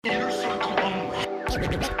Inner circle only.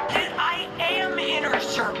 Then I am inner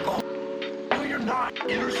circle. No, you're not.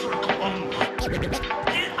 Inner circle only.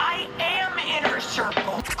 Then I am inner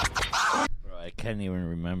circle. Bro, I can't even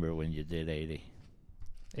remember when you did 80.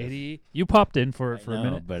 80. You popped in for I a know,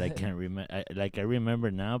 minute. but I can't remember. I remember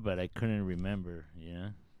now, but I couldn't remember. Yeah.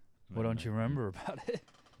 What don't you remember about it?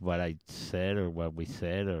 What I said, or what we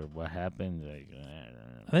said, or what happened. Like, I don't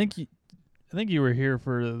know. I think you were here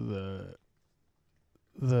for the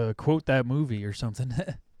quote that movie or something.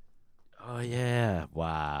 Oh yeah!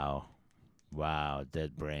 Wow,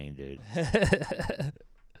 dead brain, dude. Like,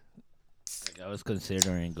 I was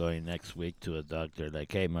considering going next week to a doctor.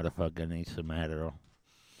 Like, hey, motherfucker, I need some Adderall.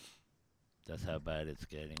 That's how bad it's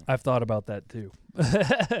getting. I've thought about that too.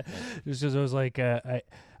 Just because I was like, I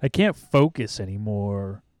can't focus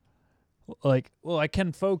anymore. Like, well, I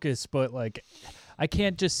can focus, but like, I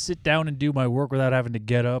can't just sit down and do my work without having to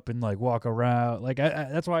get up and like walk around. Like, I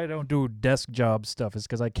that's why I don't do desk job stuff. Is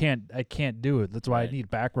because I can't do it. That's why Right. I need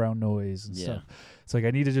background noise and Yeah. stuff. It's like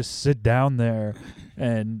I need to just sit down there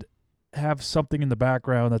and have something in the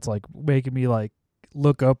background that's like making me like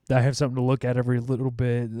look up. I have something to look at every little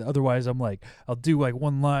bit. Otherwise, I'm like, I'll do like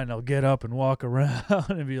one line, I'll get up and walk around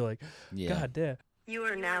and be like, Yeah. God damn. You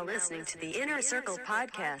are now listening to the Inner Circle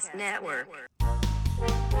Podcast Network.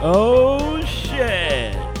 Oh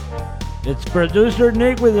shit! It's producer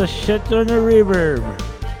Nick with a shit ton of reverb.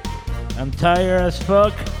 I'm tired as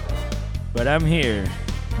fuck, but I'm here.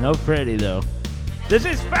 No Freddy though. This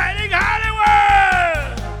is Fighting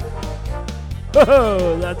Hollywood!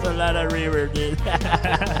 Oh, that's a lot of reverb, dude.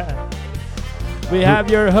 We have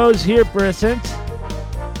your host here present,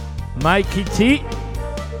 Mikey T,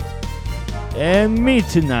 and me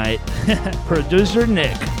tonight, producer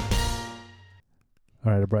Nick.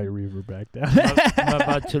 All right, I brought your reverb back down. I'm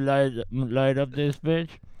about to light up this bitch.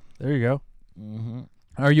 There you go. Mm-hmm.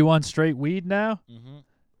 Are you on straight weed now? Mm-hmm. Have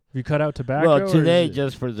you cut out tobacco? Well, or today is it-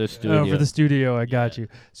 just for the studio. Oh, for the studio, I got Yeah. you.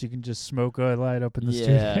 So you can just smoke a light up in the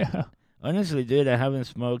Yeah. studio. Honestly, dude, I haven't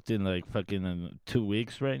smoked in like fucking 2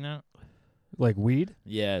 weeks right now. Like weed?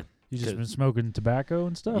 Yeah, You just 'Cause- been smoking tobacco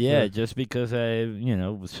and stuff? yeah, or- just because I,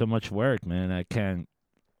 so much work, man. I can't,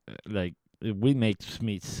 like, we makes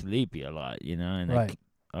me sleepy a lot, and Right.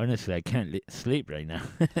 honestly, I can't sleep right now.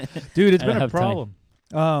 Dude, it's I been don't a have time.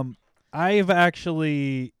 problem.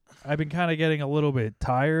 I've been kind of getting a little bit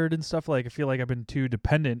tired and stuff. Like, I feel like I've been too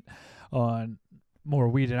dependent on more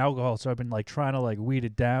weed and alcohol. So I've been like trying to like weed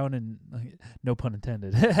it down and no pun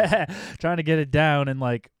intended, trying to get it down and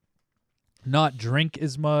like not drink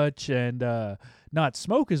as much and not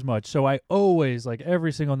smoke as much. So I always, like,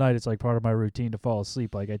 every single night, it's like part of my routine to fall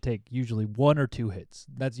asleep. Like, I take usually 1 or 2 hits.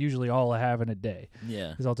 That's usually all I have in a day. Yeah,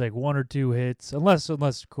 Because I'll take 1 or 2 hits, unless of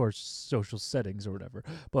course social settings or whatever.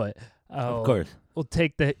 But of course. I'll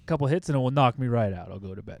take the couple hits and it will knock me right out. I'll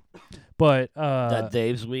go to bed. But That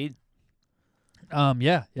Dave's weed.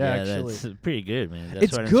 yeah, actually, that's pretty good, man. That's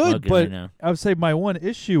it's what I'm good. smoking But right now. I would say my one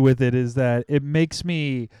issue with it is that it makes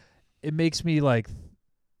me like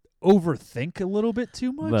overthink a little bit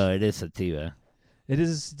too much. Well, it is sativa. It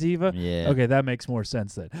is a sativa. Yeah. Okay, that makes more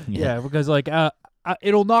sense then. Yeah. Yeah, because like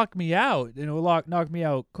it'll knock me out. It'll knock me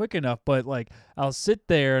out quick enough, but like I'll sit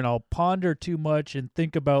there and I'll ponder too much and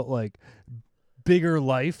think about like bigger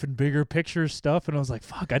life and bigger picture stuff, and I was like,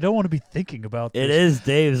 "Fuck, I don't want to be thinking about this." It is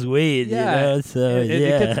Dave's weed, Yeah, so it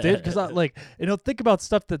yeah. gets because I like, and I'll think about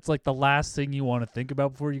stuff that's like the last thing you want to think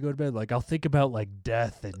about before you go to bed. Like I'll think about like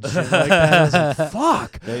death and shit like that. I was like,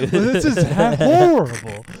 "Fuck, this is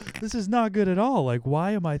horrible. This is not good at all. Like,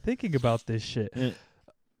 why am I thinking about this shit?"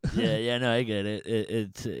 yeah, no, I get it.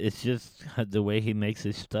 It's just the way he makes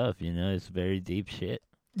his stuff, it's very deep shit.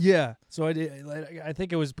 Yeah. So I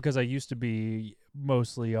think it was because I used to be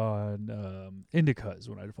mostly on indicas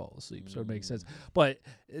when I'd fall asleep, so it makes sense. But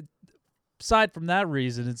aside from that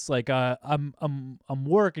reason, it's like I'm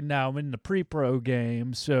working now. I'm in the pre-pro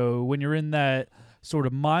game, so when you're in that sort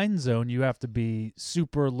of mind zone, you have to be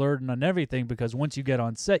super alert and on everything, because once you get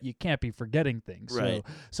on set, you can't be forgetting things. Right.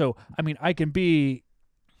 So I mean,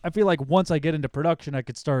 I feel like once I get into production, I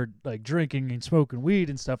could start like drinking and smoking weed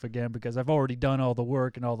and stuff again, because I've already done all the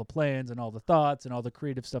work and all the plans and all the thoughts and all the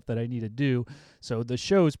creative stuff that I need to do. So the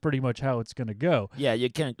show's pretty much how it's going to go. Yeah, you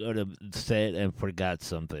can't go to set and forgot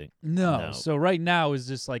something. No. No. So right now is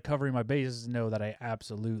just like covering my bases and know that I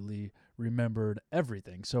absolutely remembered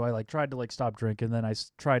everything. So I like tried to like stop drinking. Then I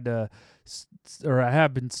tried to, or I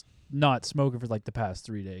have been not smoking for like the past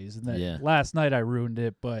 3 days. And then Yeah. last night I ruined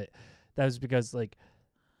it, but that was because like,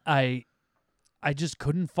 I I just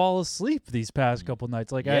couldn't fall asleep these past couple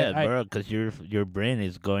nights. Like Yeah, I bro, because your brain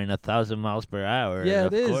is going 1,000 miles per hour. yeah,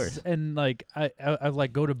 of it is. course. And like I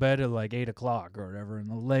like go to bed at like 8 o'clock or whatever,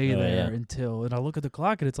 and I'll lay Oh, there yeah. until, and I look at the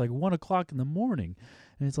clock and it's like 1 o'clock in the morning,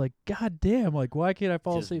 and it's like, God damn, like why can't I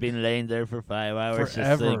fall Just asleep? been laying there for 5 hours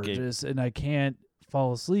Forever, just thinking. and I can't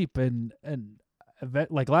fall asleep, and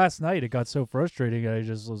like last night it got so frustrating, I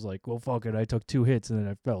just was like, well, fuck it, I took 2 hits and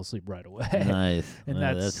then I fell asleep right away. Nice. And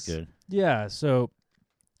Well, that's good. Yeah, so,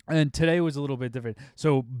 and today was a little bit different.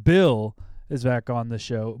 So Bill is back on the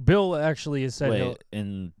show. Bill actually has said he'll, Wait,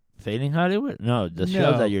 in Fading Hollywood? No, the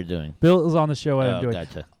show No. that you're doing. Bill is on the show I'm Oh, doing.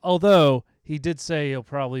 gotcha. Although he did say he'll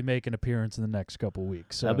probably make an appearance in the next couple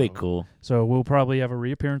weeks. So, That'd be cool. So we'll probably have a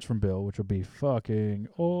reappearance from Bill, which will be fucking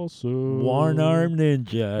awesome. One-armed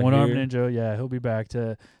ninja. One Arm here. Ninja, yeah, he'll be back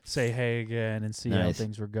to say hey again and see how Nice.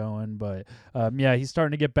 things were going. But yeah, he's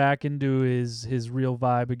starting to get back into his real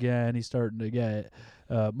vibe again. He's starting to get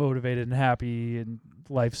motivated and happy, and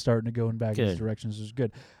life's starting to go in back in his Good. directions, which is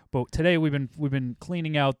good. But today we've been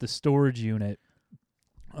cleaning out the storage unit.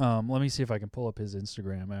 Let me see if I can pull up his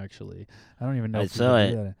Instagram. Actually, I don't even know. I if we saw can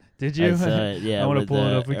it. do that. Did you? I saw it, yeah, I want to with pull it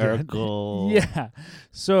the up again. Urkel. Yeah.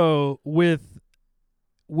 So with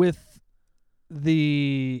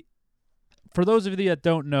the, for those of you that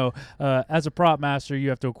don't know, as a prop master, you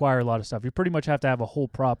have to acquire a lot of stuff. You pretty much have to have a whole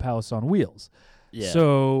prop house on wheels. Yeah.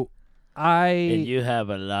 So and you have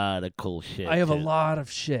a lot of cool shit. I have a too. lot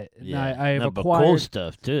of shit. And Yeah. I have No, but acquired cool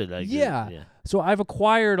stuff too. Like Yeah. So I've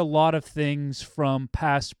acquired a lot of things from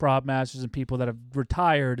past prop masters and people that have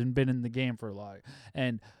retired and been in the game for a lot.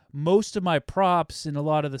 And most of my props and a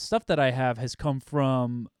lot of the stuff that I have has come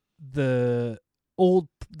from the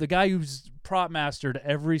guy who's prop mastered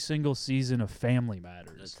every single season of Family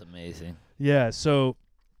Matters. That's amazing. Yeah, so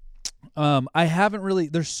I haven't really,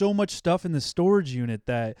 there's so much stuff in the storage unit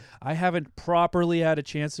that I haven't properly had a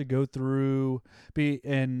chance to go through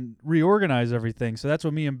and reorganize everything. So that's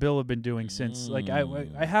what me and Bill have been doing since, like,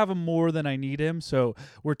 I have him more than I need him. So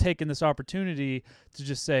we're taking this opportunity to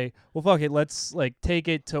just say, well, fuck it, let's like take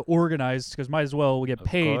it to organize, because might as well we get Of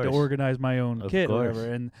paid to course. organize my own Of kit or course.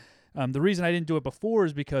 whatever. And the reason I didn't do it before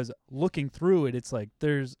is because looking through it, it's like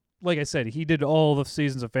there's, like I said, he did all the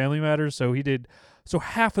seasons of Family Matters, so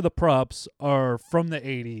half of the props are from the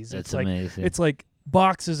 80s. That's it's like amazing. it's like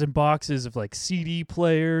boxes and boxes of like CD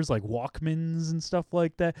players, like Walkmans and stuff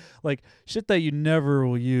like that, like shit that you never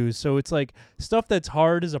will use. So it's like stuff that's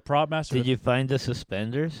hard as a prop master. Did you find the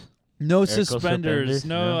suspenders? No Urkel suspenders.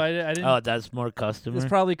 No, No? I didn't. Oh, that's more customer. It's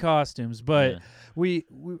probably costumes, but Yeah.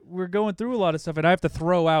 we're going through a lot of stuff, and I have to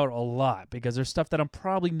throw out a lot because there's stuff that I'm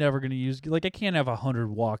probably never going to use. Like I can't have 100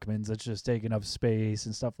 Walkmans that's just taking up space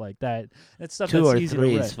and stuff like that. It's stuff 2 that's or easy 3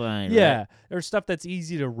 to is rent. fine. Yeah, right? there's stuff that's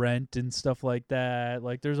easy to rent and stuff like that.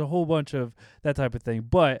 Like there's a whole bunch of that type of thing.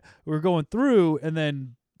 But we're going through, and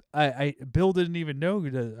then Bill didn't even know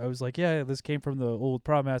that. I was like, yeah, this came from the old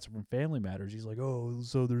prop master from Family Matters. He's like, oh,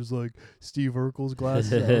 so there's like Steve Urkel's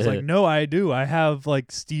glasses. I was like, no, I do. I have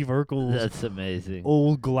like Steve Urkel's That's amazing.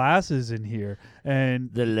 old glasses in here.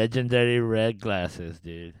 And The legendary red glasses,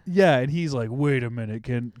 dude. yeah, and he's like, wait a minute,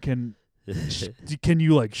 can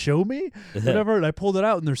you like show me whatever? And I pulled it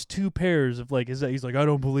out, and there's 2 pairs of like, he's like, I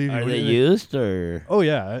don't believe you. Are What do they you think? used or? Oh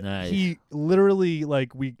yeah, Nice. he literally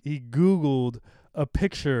like he Googled a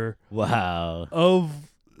picture Wow. of.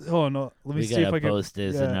 Oh no, let me We see if gotta I can. post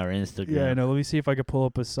this in yeah. our Instagram. Yeah, I know. Let me see if I can pull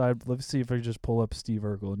up a side. Let's see if I can just pull up Steve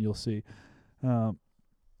Urkel, and you'll see.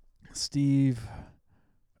 Steve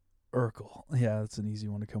Urkel. Yeah, that's an easy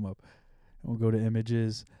one to come up. We'll go to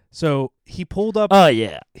images. So he pulled up. Oh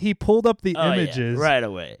yeah. He pulled up the Oh, yeah. images Right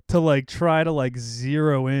away. to like try to like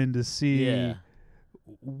zero in to see Yeah.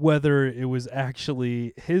 whether it was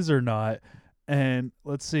actually his or not. And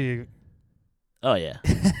let's see. Oh yeah.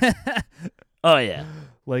 Oh yeah.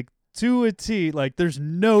 Like to a T, like there's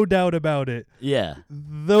no doubt about it. Yeah.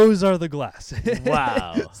 Those are the glasses.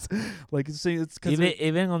 Wow. Like see, it's because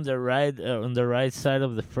Even on the right side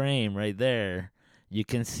of the frame, right there, you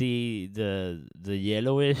can see the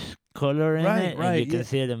yellowish color in Right, it, right, and you can yeah.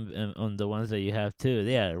 see it on the ones that you have too.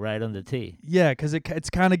 Yeah, right on the T. yeah, because it's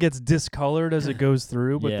kind of gets discolored as it goes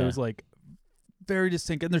through, but Yeah. there's like very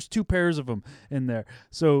distinct, and there's 2 pairs of them in there.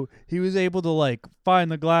 So he was able to like find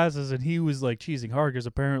the glasses, and he was like cheesing hard because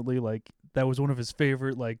apparently like that was one of his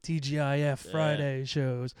favorite like TGIF Friday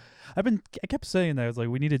shows. I kept saying that. I was like,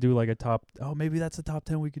 we need to do like a top. Oh, maybe that's the top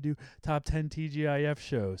 10 we could do. Top 10 TGIF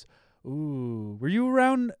shows. Ooh, were you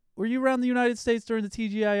around the United States during the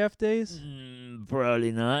TGIF days?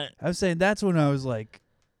 Probably not. I was saying that's when I was like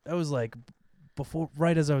before,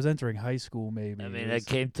 right as I was entering high school, maybe. I mean, It I was-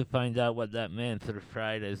 came to find out what that meant through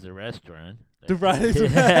Fridays the restaurant. The Fridays.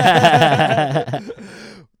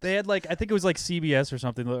 They had like, I think it was like CBS or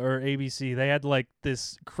something, or ABC. They had like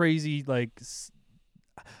this crazy like.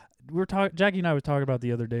 We were talking. Jackie and I was talking about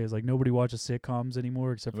the other day. Is like nobody watches sitcoms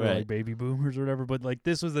anymore except for Right. like baby boomers or whatever. But like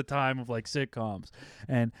this was the time of like sitcoms,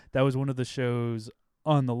 and that was one of the shows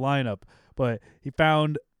on the lineup. But he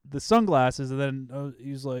found the sunglasses, and then he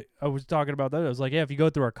was like, I was talking about that. I was like, yeah, if you go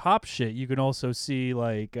through our cop shit, you can also see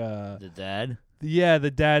like The dad.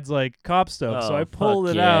 the dad's like cop stuff. So Oh, I pulled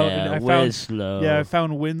fuck it out, and yeah, I found Winslow. I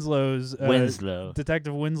found Winslow's Winslow.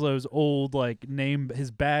 Detective Winslow's old like name,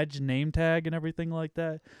 his badge, name tag, and everything like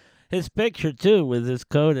that. His picture too, with his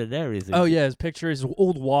coat and everything. Oh yeah, his picture, his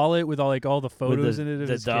old wallet with all the photos the- in it of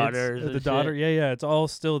the his daughters kids. and The daughter, shit. yeah, it's all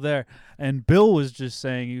still there. And Bill was just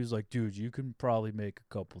saying, he was like, dude, you can probably make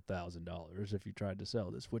a couple $1,000s if you tried to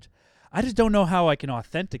sell this, which I just don't know how I can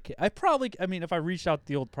authenticate. I mean, if I reach out to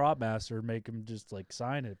the old prop master and make him just like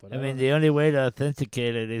sign it, but I I mean, don't the only way to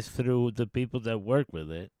authenticate it is through the people that work with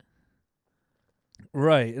it.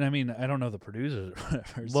 right. And I mean, I don't know the producers or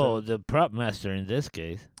whatever. Well, so. the prop master in this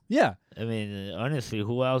case. Yeah. I mean, honestly,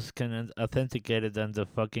 who else can authenticate it than the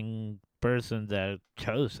fucking person that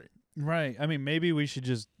chose it? Right. I mean, maybe I should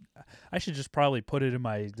just probably put it in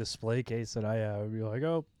my display case that I have. Be like,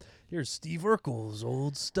 oh, here's Steve Urkel's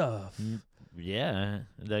old stuff. Yeah,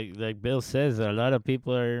 like Bill says, a lot of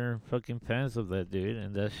people are fucking fans of that dude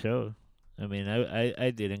and that show. I mean,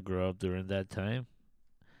 I didn't grow up during that time.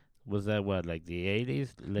 Was that what, like the 80s?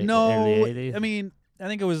 Early No, 80s? I mean, I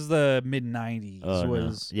think it was the mid 90s. Oh,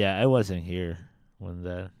 no. Yeah, I wasn't here when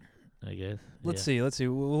that, I guess. Let's see.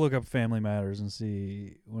 We'll look up Family Matters and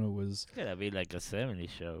see when it was. It's gotta be like a 70s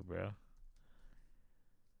show, bro.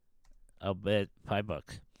 I'll bet $5.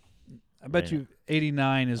 I bet Right. you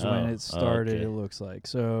 89 is when Oh, it started. okay. It looks like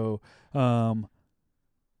so.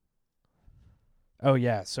 Oh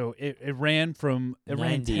yeah, so it ran from it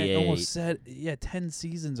ran 10, 10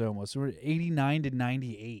 seasons almost. So we're 89 to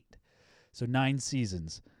 98, so 9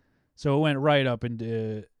 seasons. So it went right up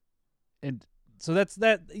into, and so that's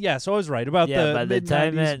that. Yeah, so I was right about Yeah, the by the mid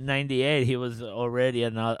time 90s. at 98, he was already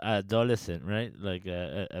an adolescent, right? Like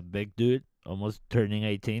a big dude, almost turning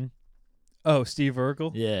 18. Oh, Steve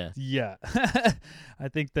Urkel. Yeah. Yeah, I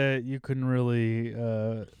think that you couldn't really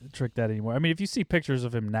trick that anymore. I mean, if you see pictures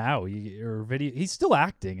of him now, or video, he's still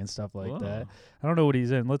acting and stuff like that. I don't know what he's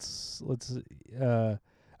in. Let's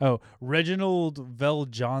Reginald Vell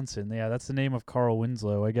Johnson. Yeah, that's the name of Carl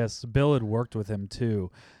Winslow. I guess Bill had worked with him too,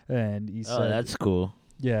 and he said, Oh, that's cool.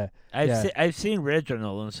 yeah, I've seen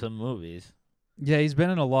Reginald in some movies. yeah. He's been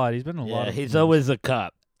in a lot. He's been in a lot. Yeah, Of he's movies. always a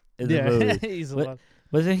cop in the yeah. movie. He's a What- lot.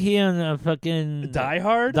 Wasn't he on a fucking Die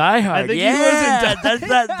Hard. Die Hard? I think yeah, he was in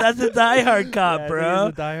that's a Die Hard cop, Yeah, I think bro. he's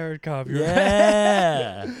a Die Hard cop. You're right.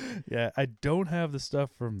 Yeah. Yeah, I don't have the stuff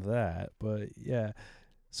from that, but yeah.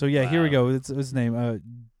 So yeah, here we Wow. go. It's his name,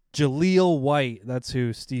 Jaleel White. That's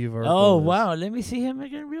who Steve Urkel Oh is. wow, let me see him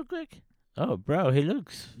again real quick. Oh, bro, he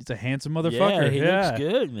looks. He's a handsome motherfucker. Yeah, he looks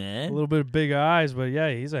good, man. A little bit of big eyes, but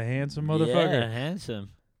yeah, he's a handsome motherfucker. Yeah, handsome.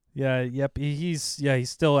 Yeah, yep. He's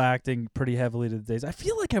still acting pretty heavily to the days. I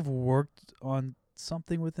feel like I've worked on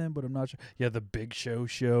something with him, but I'm not sure. Yeah, the Big Show.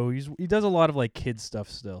 He does a lot of like kid stuff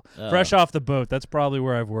still. Fresh off the boat. That's probably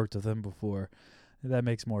where I've worked with him before. That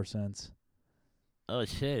makes more sense. Oh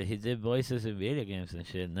shit, he did voices in video games and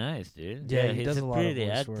shit. Nice, dude. Yeah, he he's does a lot of pretty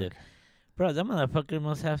voice active. work. Bro, that motherfucker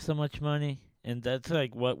must have so much money. And that's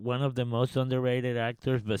like one of the most underrated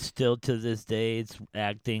actors, but still to this day, it's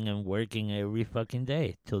acting and working every fucking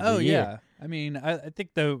day till the Oh year. yeah, I mean, I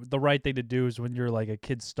think the right thing to do is when you're like a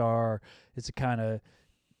kid star, is to kind of.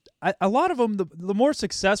 A lot of them, the more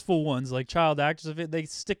successful ones, like child actors, they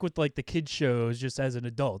stick with like the kid shows just as an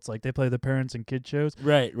adults. Like they play the parents in kid shows,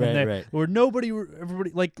 Right, and they- right. Where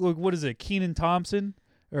everybody, like, look, what is it? Keenan Thompson,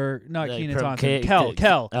 or not Like Keenan from Thompson? Kel.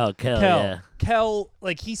 Kel. Oh, Kel, Kel. yeah. Kel,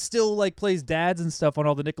 like he still like plays dads and stuff on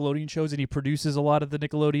all the Nickelodeon shows, and he produces a lot of the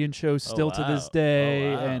Nickelodeon shows Oh, still to this wow.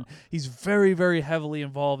 day. Oh, wow. And he's very, very heavily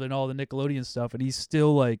involved in all the Nickelodeon stuff, and he's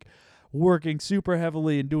still like working super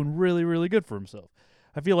heavily and doing really, really good for himself.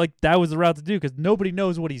 I feel like that was the route to do because nobody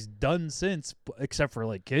knows what he's done since, except for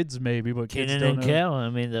like kids maybe. But kids Kenan don't and know. Kel, I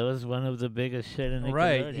mean, that was one of the biggest shit in Nickelodeon.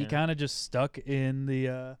 Right, he kind of just stuck in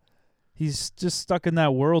the. He's just stuck in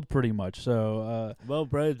that world pretty much. So. Well,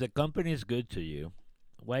 bro, if the company is good to you,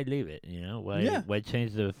 why leave it? You know, why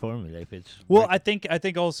change the formula if it's Well, work- I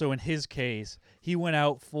think also in his case, he went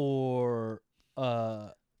out for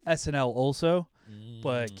SNL also,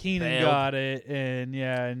 but Keenan failed. got it, and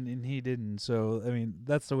and he didn't. So I mean,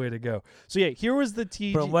 that's the way to go. So yeah, here was the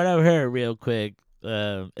TG. From what I've heard, real quick,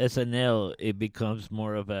 SNL it becomes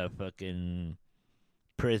more of a fucking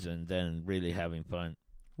prison than really having fun.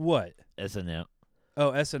 What? SNL.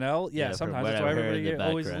 Oh, SNL? Yeah, from sometimes what that's why I've heard in everybody the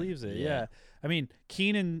always background. leaves it. Yeah. Yeah. I mean,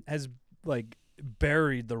 Keenan has like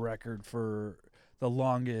buried the record for the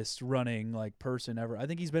longest running like person ever. I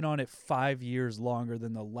think he's been on it 5 years longer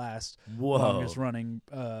than the last Whoa. longest running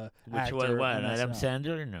Which actor. one? What? in Adam SNL.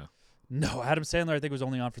 Sandler or no? No, Adam Sandler I think was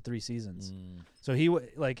only on for 3 seasons. Mm. So he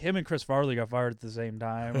like him and Chris Farley got fired at the same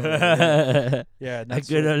time. Yeah, and I that's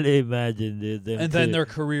could what- only imagine, dude. them and then two. their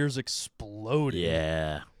careers exploded.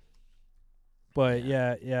 Yeah. But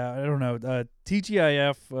yeah, I don't know.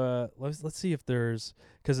 TGIF. Let's see if there's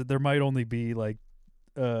because there might only be like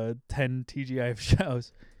 10 TGIF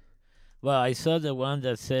shows. Well, I saw the one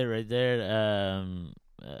that said right there,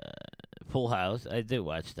 Full House. I did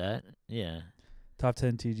watch that. Yeah. Top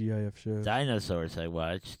 10 TGIF shows. Dinosaurs I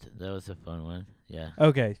watched. That was a fun one. Yeah.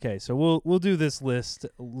 Okay. So we'll do this list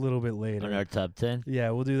a little bit later. On our top 10.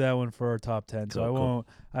 Yeah, we'll do that one for our top 10. So Cool.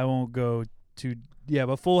 I won't go to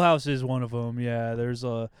but Full House is one of them. Yeah, there's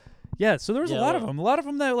so there was a lot of them. A lot of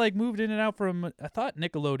them that like moved in and out from I thought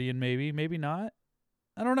Nickelodeon maybe not.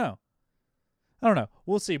 I don't know.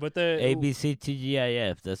 We'll see, but the ABC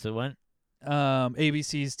TGIF. That's the one.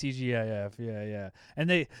 ABC's TGIF. Yeah. And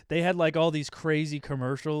they had like all these crazy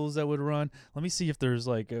commercials that would run. Let me see if there's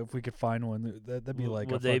like if we could find one that'd be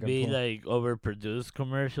like Would a they fucking be plum. like overproduced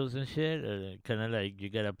commercials and shit? Or kind of like you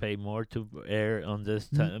gotta pay more to air on this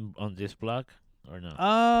time on this block, or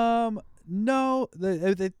no? No,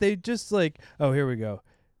 they just like here we go.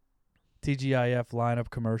 TGIF lineup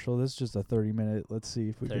commercial. This is just a 30-minute. Let's see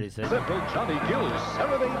if we 30 can. seconds. Simple Johnny Gill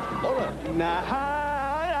serenades Laura.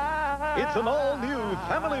 It's an all-new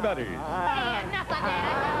Family Matters. Enough of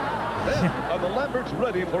that. Then, are the Lamberts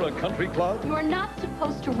ready for a country club? You are not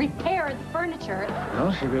supposed to repair the furniture.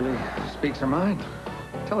 Well, she really speaks her mind.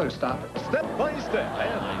 Tell her to stop it. Step by step, I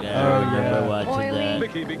and remember yeah. watching Oily. that.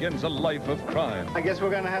 Mickey begins a life of crime. I guess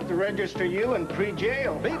we're gonna have to register you in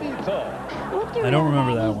pre-jail. Baby Doll. I don't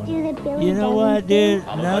remember that one. You know what, dude?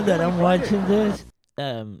 Now that I'm watching this,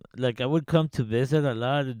 like I would come to visit a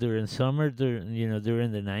lot during summer, during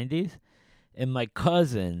the 90s, and my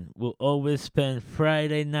cousin will always spend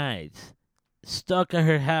Friday nights stuck at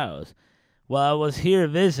her house while I was here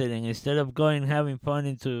visiting instead of going having fun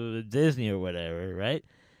into Disney or whatever, right?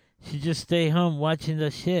 She just stay home watching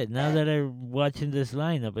the shit. Now that I'm watching this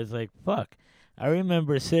lineup, it's like, fuck. I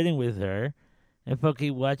remember sitting with her and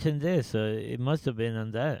fucking watching this, so it must have been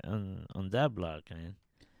on that block, man.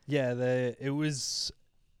 Yeah, it was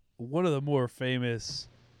one of the more famous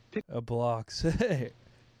blocks.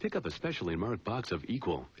 Pick up a specially marked box of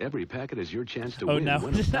Equal. Every packet is your chance to Oh win no!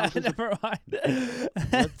 one of thousands of Never mind. What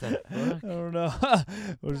the fuck? I don't know. I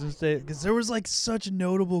was just saying because there was like such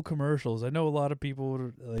notable commercials. I know a lot of people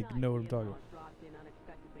would like know what I'm talking about.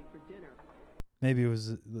 Maybe it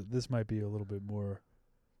was. This might be a little bit more.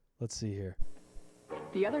 Let's see here.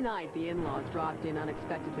 The other night, the in-laws dropped in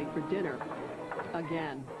unexpectedly for dinner.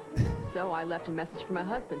 Again. So I left a message for my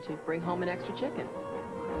husband to bring home an extra chicken.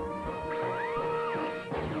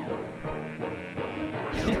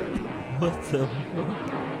 What the fuck?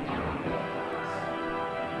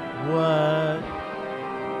 What?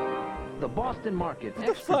 The Boston Market. What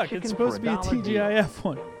the fuck? It's supposed to be a TGIF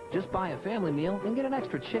one. Just buy a family meal and get an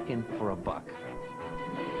extra chicken for $1.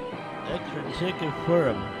 Extra chicken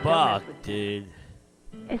for $1, dude.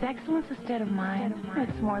 Is excellence a state of mind?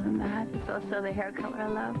 It's more than that. It's also the hair color I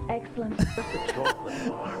love. Excellence.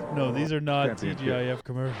 No, these are not TGIF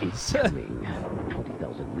commercials.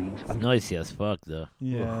 20,000 leagues. Noisy as fuck, though.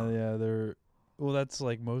 Yeah, they're. Well, that's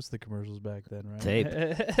like most of the commercials back then, right? Tape.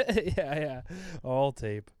 yeah, all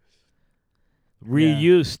tape.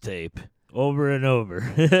 Reuse tape over and over.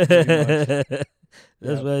 much.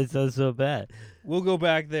 That's why it sounds so bad. We'll go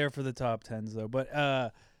back there for the top 10s though. But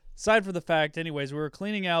aside from the fact, anyways, we were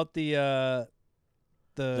cleaning out the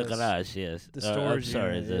garage, yes. the I'm storage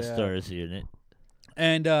sorry, unit, the yeah. storage unit.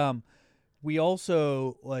 And we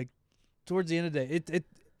also like towards the end of the day,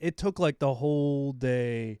 it took like the whole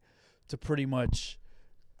day to pretty much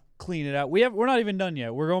clean it out. We're not even done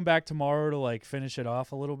yet. We're going back tomorrow to like finish it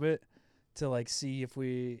off a little bit to like see if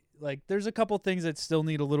we like. There's a couple things that still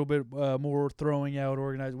need a little bit more throwing out,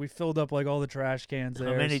 organized. We filled up like all the trash cans there.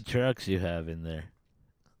 How many trucks you have in there?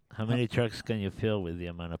 How many trucks can you fill with the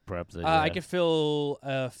amount of props that you I have? could fill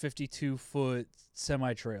a 52-foot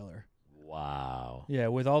semi-trailer. Wow. Yeah,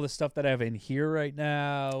 with all the stuff that I have in here right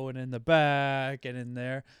now and in the back and in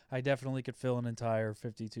there, I definitely could fill an entire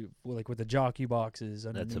 52, like with the jockey boxes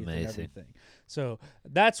underneath amazing. and everything. So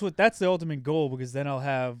that's the ultimate goal, because then I'll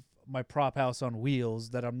have my prop house on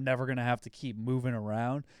wheels that I'm never gonna have to keep moving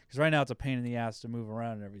around, because right now it's a pain in the ass to move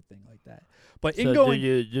around and everything like that. But in So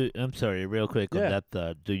going, I'm sorry, real quick on Yeah. that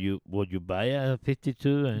thought. Would you buy a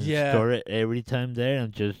 52 and Yeah. store it every time there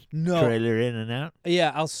and just No. trailer in and out?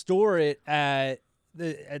 yeah, I'll store it at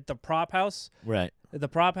the prop house. Right. At the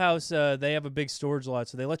prop house, they have a big storage lot,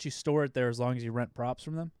 so they let you store it there as long as you rent props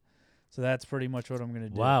from them. So that's pretty much what I'm gonna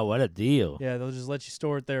do. Wow, what a deal. Yeah, they'll just let you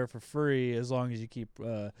store it there for free as long as you keep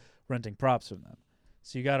renting props from them.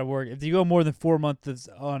 So you got to work. If you go more than 4 months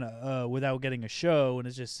on without getting a show and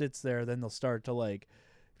it just sits there, then they'll start to like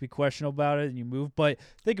be questionable about it and you move. But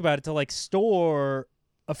think about it, to like store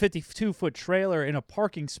a 52-foot trailer in a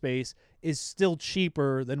parking space is still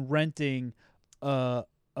cheaper than renting a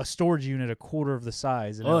storage unit a quarter of the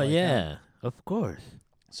size. in Oh, LA County. yeah, of course.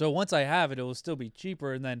 So once I have it, it will still be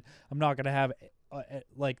cheaper, and then I'm not going to have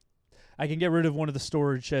like I can get rid of one of the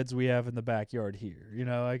storage sheds we have in the backyard here. You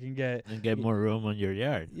know, I can get more room on your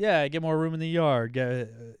yard. Yeah, get more room in the yard.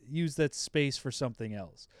 Use that space for something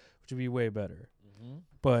else, which would be way better. Mm-hmm.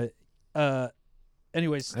 But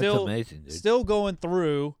anyways, still amazing, dude. Still going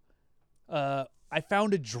through. I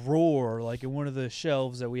found a drawer like in one of the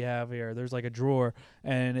shelves that we have here. There's like a drawer,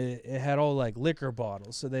 and it had all like liquor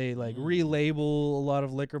bottles. So they like relabel a lot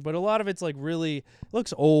of liquor, but a lot of it's like really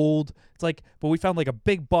looks old. It's like, but we found like a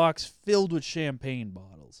big box filled with champagne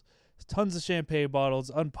bottles, tons of champagne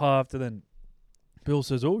bottles, unpopped. And then Bill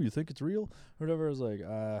says, "Oh, you think it's real?" Or whatever. I was like,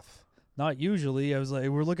 not usually. I was like,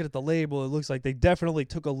 we're looking at the label. It looks like they definitely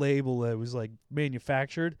took a label that was like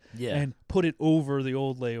manufactured and put it over the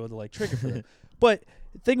old label to like trick it for them. But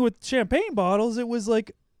the thing with champagne bottles, it was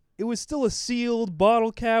still a sealed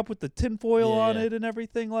bottle cap with the tinfoil on it and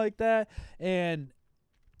everything like that. And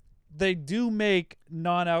they do make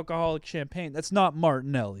non-alcoholic champagne. That's not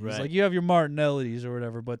Martinelli's. Right. Like you have your Martinelli's or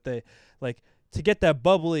whatever, but they like to get that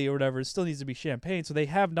bubbly or whatever, it still needs to be champagne. So they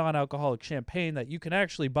have non-alcoholic champagne that you can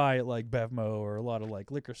actually buy at like Bevmo or a lot of like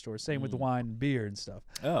liquor stores. Same with the wine and beer and stuff.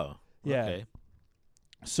 Oh, yeah. Okay.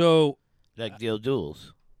 So like the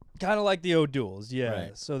O'Douls. Kind of like the O'Douls, yeah.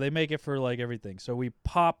 Right. So they make it for like everything. So we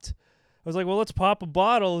popped. I was like, well, let's pop a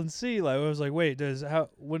bottle and see. Like I was like, wait,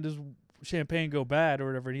 when does champagne go bad or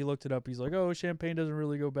whatever? And he looked it up. He's like, oh, champagne doesn't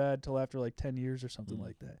really go bad till after like 10 years or something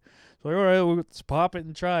like that. So like, all right, well, let's pop it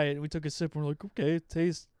and try it. And we took a sip and we're like, okay, it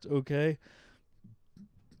tastes okay.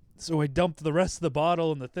 So I dumped the rest of the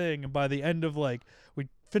bottle in the thing, and by the end of like we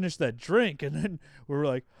finished that drink, and then we were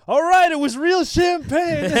like, all right, it was real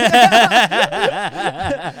champagne.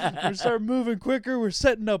 We start moving quicker. We're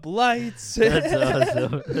setting up lights. That's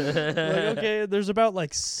awesome. Like, okay, there's about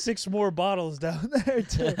like 6 more bottles down there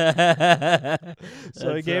too.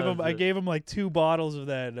 So I gave him like 2 bottles of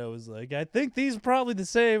that, and I was like, I think these are probably the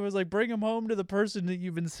same. I was like, bring them home to the person that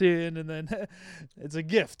you've been seeing, and then it's a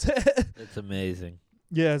gift. That's amazing.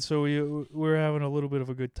 Yeah, so we're having a little bit of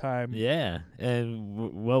a good time. Yeah,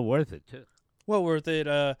 and well worth it too. Well worth it.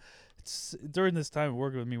 It's during this time of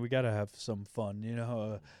working with me, we gotta have some fun. You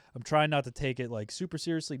know, I'm trying not to take it like super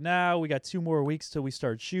seriously now. We got 2 more weeks till we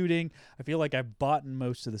start shooting. I feel like I've bought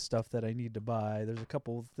most of the stuff that I need to buy. There's a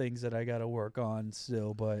couple of things that I gotta work on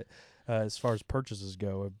still, but as far as purchases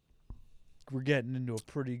go, we're getting into a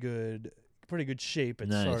pretty good shape as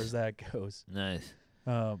far as that goes. Nice.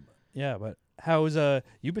 Yeah, but how's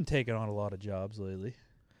you've been taking on a lot of jobs lately?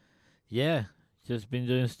 Yeah, just been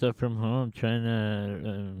doing stuff from home, trying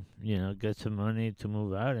to get some money to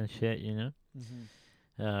move out and shit,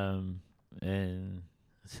 and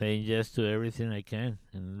saying yes to everything I can.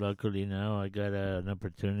 And luckily now I got an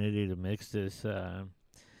opportunity to mix this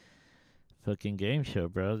fucking game show,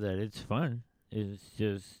 bro. That it's fun. It's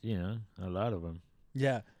just a lot of them.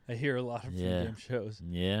 Yeah, I hear a lot of game shows.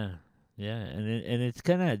 Yeah. Yeah, and it's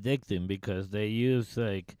kind of addicting because they use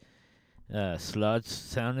like slots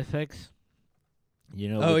sound effects.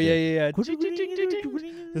 Oh yeah. This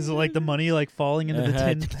is like the money like falling into the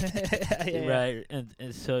tin. Right,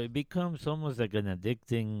 and so it becomes almost like an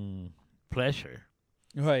addicting pleasure.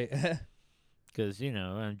 Right. Because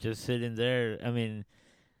I'm just sitting there. I mean,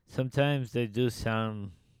 sometimes they do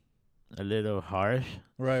sound a little harsh.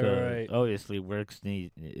 Right, so right. Obviously,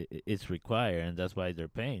 it's required, and that's why they're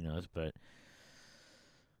paying us. But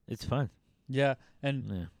it's fun. Yeah,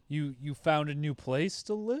 and you found a new place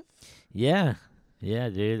to live? Yeah,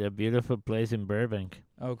 dude, a beautiful place in Burbank.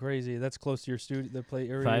 Oh, crazy! That's close to your studio, the play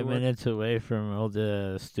area. 5 minutes away from all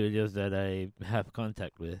the studios that I have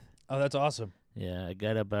contact with. Oh, that's awesome. Yeah, I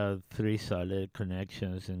got about 3 solid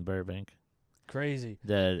connections in Burbank. Crazy.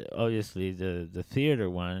 That obviously the theater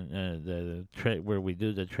one, where we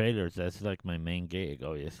do the trailers, that's like my main gig,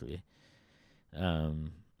 obviously.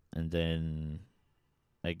 And then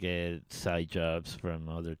I get side jobs from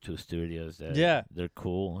other 2 studios that they're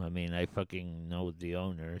cool. I mean, I fucking know the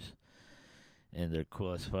owners, and they're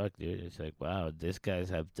cool as fuck, dude. It's like, wow, these guys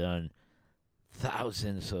have done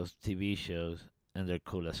thousands of TV shows, and they're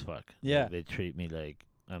cool as fuck. Yeah. Like, they treat me like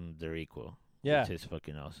I'm their equal. Yeah. Which is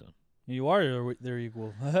fucking awesome. You are their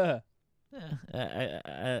equal. I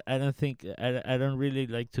don't think I don't really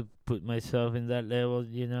like to put myself in that level,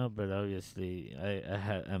 you know. But obviously,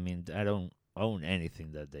 I mean, I don't own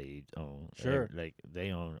anything that they own. Sure. Like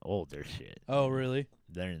they own all their shit. Oh, really?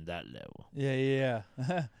 They're in that level. Yeah.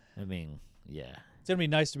 I mean, yeah. It's gonna be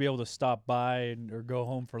nice to be able to stop by or go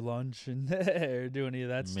home for lunch and or do any of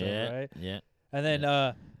that stuff, right? Yeah. And then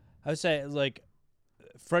I would say like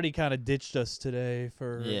Freddie kind of ditched us today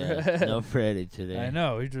for no Freddie today. I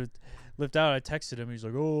know, he just left out. I texted him. He's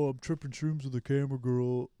like, "Oh, I'm tripping shrooms with the camera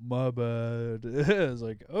girl. My bad." I was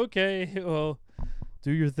like, "Okay, well,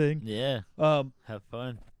 do your thing." Yeah. Have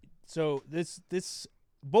fun. So this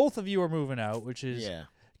both of you are moving out, which is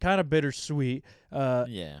kind of bittersweet.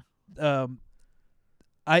 Yeah.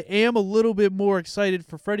 I am a little bit more excited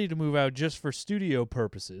for Freddie to move out just for studio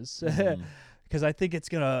purposes, because I think it's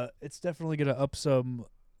definitely gonna up some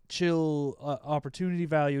chill opportunity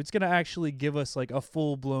value. It's gonna actually give us like a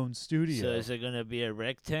full blown studio. So is it gonna be a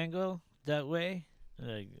rectangle that way?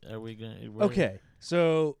 Like, are we gonna? Okay,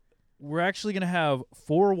 so we're actually going to have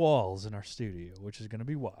 4 walls in our studio, which is going to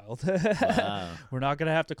be wild. Wow. We're not going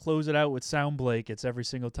to have to close it out with sound blankets every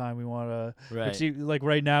single time we want to. Right. See, like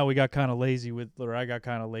right now, I got kind of lazy with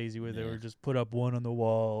it. Or just put up one on the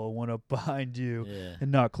wall, one up behind you,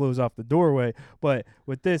 and not close off the doorway. But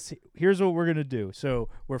with this, here's what we're going to do. So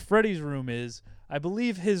where Freddie's room is, I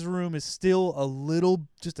believe his room is still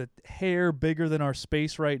just a hair bigger than our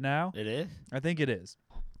space right now. It is? I think it is.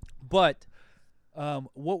 But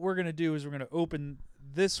what we're going to do is we're going to open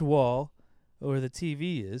this wall where the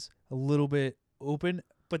TV is a little bit open,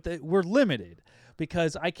 but we're limited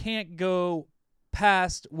because I can't go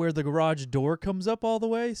past where the garage door comes up all the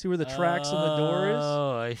way. See where the tracks on the door is?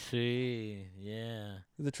 Oh, I see. Yeah.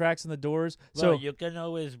 The tracks on the doors. Well, you can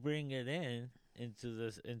always bring it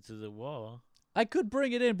into the wall. I could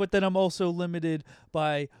bring it in, but then I'm also limited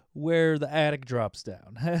by where the attic drops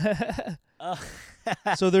down.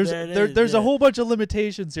 So there's a whole bunch of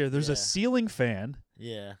limitations here. There's a ceiling fan.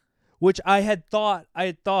 Yeah. Which I had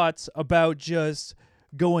thoughts about just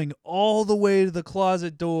going all the way to the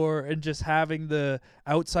closet door and just having the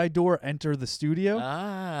outside door enter the studio.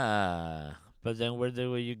 But then where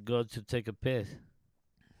do you go to take a piss?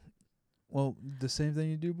 Well, the same thing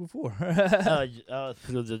you do before.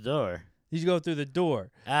 Through the door. You go through the door.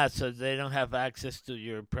 So they don't have access to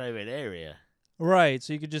your private area. Right,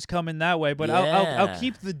 so you could just come in that way, but I'll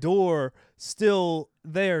keep the door still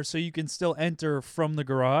there so you can still enter from the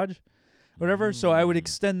garage, whatever. So I would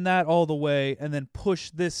extend that all the way and then push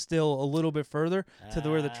this still a little bit further to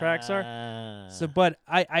where the tracks are. So, but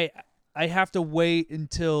I have to wait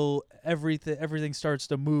until everything starts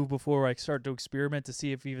to move before I start to experiment to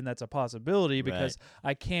see if even that's a possibility, because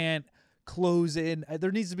I can't close in.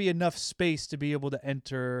 There needs to be enough space to be able to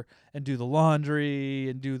enter and do the laundry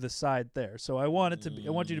and do the side there. So I want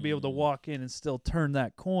you to be able to walk in and still turn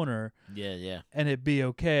that corner. Yeah. And it be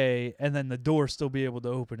okay, and then the door still be able to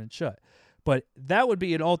open and shut. But that would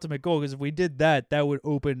be an ultimate goal, because if we did that would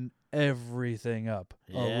open everything up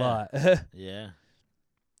a lot. Yeah.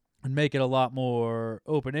 And make it a lot more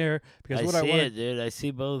open air. Because I see it, dude. I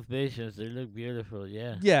see both visions. They look beautiful.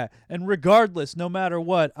 Yeah. Yeah, and regardless, no matter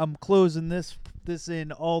what, I'm closing this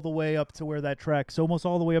in all the way up to where that track's almost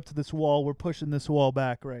all the way up to this wall. We're pushing this wall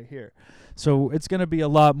back right here. So it's going to be a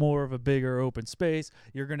lot more of a bigger open space.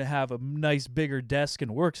 You're going to have a nice bigger desk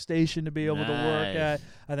and workstation to be able to work at.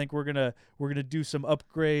 I think we're gonna do some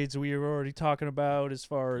upgrades we were already talking about as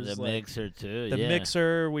far as the mixer too. The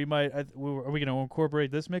mixer, we might. Are we going to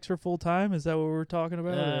incorporate this mixer full time? Is that what we're talking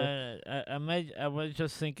about? I was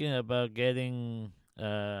just thinking about getting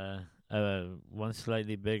one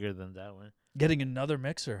slightly bigger than that one. Getting another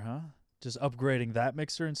mixer, huh? Just upgrading that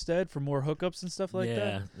mixer instead for more hookups and stuff like that?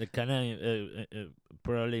 Yeah, they're kind of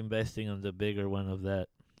probably investing on the bigger one of that.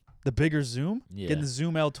 The bigger Zoom? Yeah. Getting the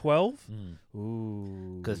Zoom L12?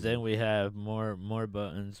 Ooh. Because then we have more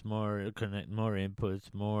buttons, more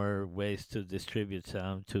inputs, more ways to distribute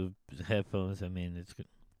sound to headphones. I mean, it's good.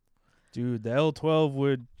 Dude, the L12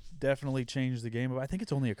 would definitely change the game. I think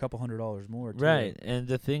it's only a couple $100 more. Too. Right, and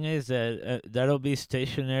the thing is that that'll be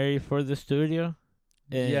stationary for the studio.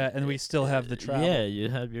 and we still have the travel. Yeah, you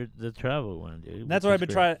have the travel one, dude. That's which what is I've been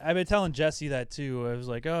great. trying. I've been telling Jesse that too. I was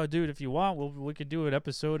like, "Oh, dude, if you want, we could do an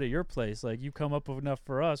episode at your place. Like, you come up with enough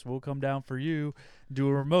for us, we'll come down for you, do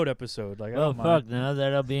a remote episode. Like, I Oh don't mind. fuck! Now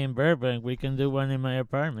that I'll be in Burbank, we can do one in my We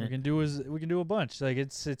apartment. can do a bunch. Like,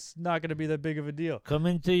 it's not gonna be that big of a deal.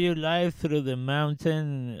 Coming to you live through the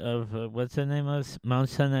mountain of what's the name of Mount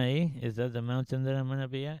Sinai? Is that the mountain that I'm gonna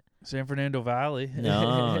be at? San Fernando Valley.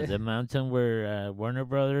 No, the mountain where Warner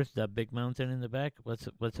Brothers, that big mountain in the back. What's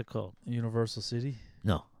it called? Universal City.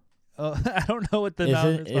 No. Oh, I don't know what the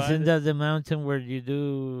mountain is. Isn't that the mountain where you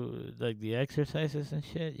do like the exercises and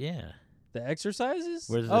shit? Yeah. The exercises?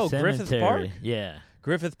 Where's the cemetery? Griffith Park. Yeah.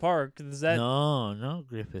 Griffith Park. Is that? No,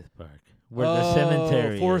 Griffith Park. Where the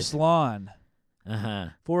cemetery Forest is. Lawn. Uh-huh.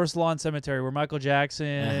 Forest Lawn Cemetery, where Michael Jackson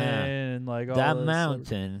Uh-huh. and like all That those-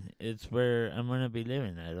 mountain, it's where I'm gonna be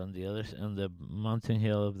living at on the mountain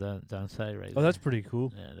hill of that downside right there. Oh, that's pretty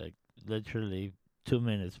cool. Yeah, like literally 2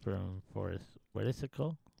 minutes from Forest. What is it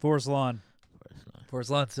called? Forest Lawn. Forest Lawn. Forest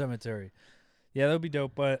Lawn Cemetery. Yeah, that would be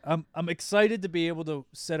dope. But I'm excited to be able to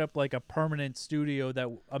set up like a permanent studio that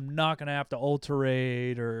I'm not gonna have to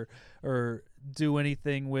alterate or do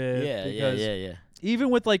anything with. Yeah. Because even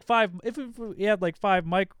with like if we had like 5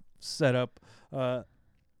 mic set up,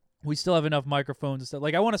 we still have enough microphones and stuff.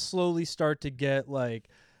 Like, I want to slowly start to get like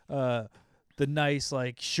the nice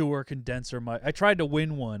like Shure condenser mic. I tried to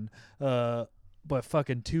win one, but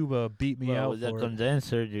fucking Tuba beat me out with the for it.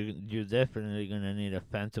 condenser, you're definitely gonna need a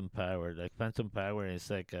phantom power. Like phantom power is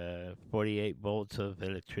like 48 volts of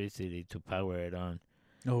electricity to power it on.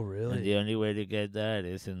 Oh, And really? the only way to get that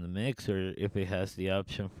is in the mixer if it has the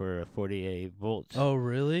option for 48 volts. Oh,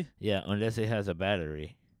 really? Yeah, unless it has a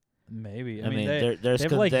battery. Maybe. I mean, there's they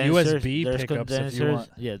have like condensers. USB There's pickups if you condensers. want.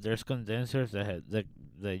 Yeah, there's condensers that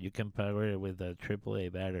you can power it with a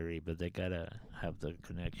AAA battery, but they gotta have the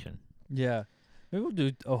connection. Yeah. Maybe we'll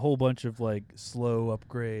do a whole bunch of like slow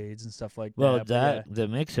upgrades and stuff like Well, that. but the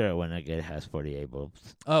mixer I wanna get has 48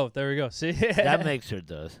 volts. Oh, there we go. See? That mixer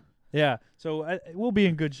does. Yeah. So we'll be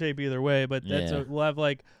in good shape either way, but Yeah.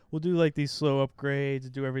 we'll do like these slow upgrades,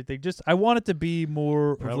 do everything. Just I want it to be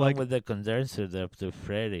more of Problem like with the condenser, the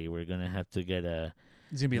Freddy, we're gonna have to get a.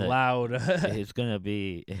 it's gonna be like, loud. It's gonna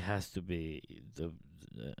be. It has to be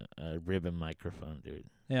a ribbon microphone, dude.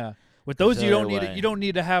 Yeah. With those, you don't need otherwise- you don't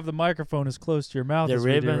need to have the microphone as close to your mouth. The as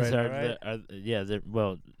we do ribbons right are, now, right?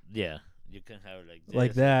 yeah. You can have it like this,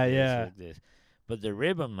 Like that, this, yeah. like this. But the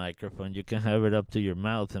ribbon microphone, you can have it up to your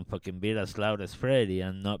mouth and fucking be as loud as Freddy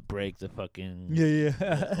and not break the fucking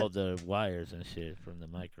Yeah. all the wires and shit from the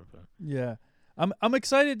microphone. Yeah. I'm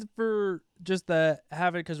excited for just the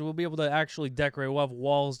have it because we'll be able to actually decorate. We'll have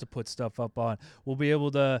walls to put stuff up on. We'll be able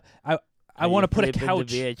to. I want to put a flipping couch.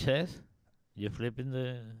 The VHS. You flipping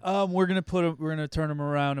the. We're gonna turn them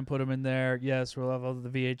around and put them in there. Yes, we'll have all the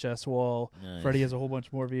VHS wall. Nice. Freddie has a whole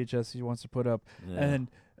bunch more VHS he wants to put up, Yeah. and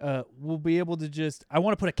then we'll be able to just. I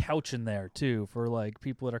want to put a couch in there too for like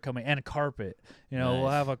people that are coming and a carpet. You know, we'll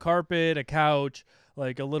Nice. have a carpet, a couch,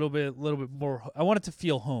 like a little bit more. I want it to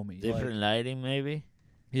feel homey. Different like, lighting, maybe.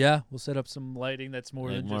 yeah, we'll set up some lighting that's more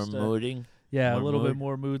Like than more just mooding. yeah, more a little mood. bit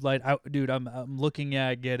more mood light. Dude, I'm looking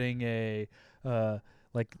at getting a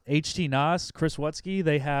like HT Nas, Chris Wutsky.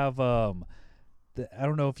 They have I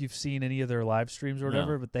don't know if you've seen any of their live streams or No.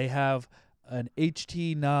 whatever, but they have an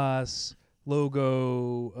HT Nas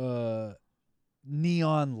logo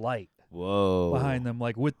neon light Whoa. behind them,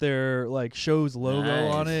 like with their like show's logo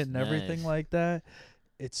on Nice, it and everything nice. like that.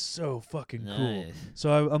 It's so fucking cool. Nice.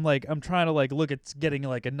 So I'm trying to like look at getting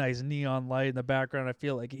like a nice neon light in the background. I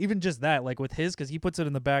feel like even just that, like with his, because he puts it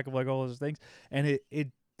in the back of like all those things, and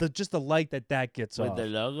just the light that gets With off. the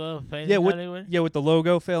logo, Failing Yeah, with Hollywood? the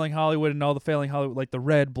logo, Failing Hollywood, and all the Failing Hollywood, like the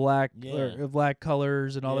red, black, Yeah. black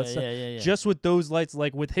colors and all that Yeah, stuff. yeah. Just with those lights,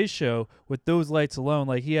 like with his show, with those lights alone,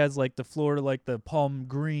 like he has like the Florida, like the palm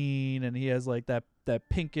green, and he has like that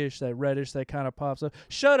pinkish, that reddish, that kind of pops up.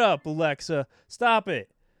 Shut up, Alexa! Stop it,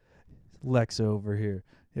 Alexa over here.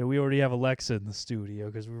 Yeah, we already have Alexa in the studio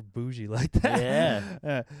because we're bougie like that.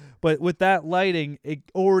 Yeah. But with that lighting, it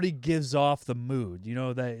already gives off the mood. You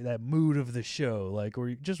know, that mood of the show. Like, where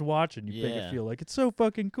you're just watching, you make it Yeah. feel like it's so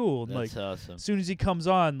fucking cool. And That's like, awesome. as soon as he comes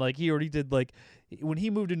on, like, he already did, like, when he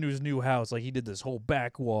moved into his new house, like, he did this whole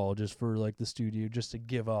back wall just for, like, the studio, just to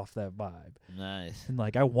give off that vibe. Nice. And,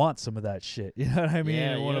 like, I want some of that shit. You know what I mean?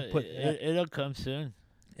 Yeah, I want to put... it'll come soon.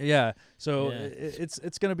 Yeah, so Yeah.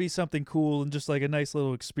 it's gonna be something cool and just like a nice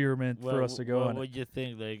little experiment for us to go What on. would you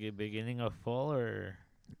think? Like the beginning of fall or?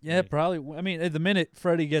 Yeah, like- probably. I mean, at the minute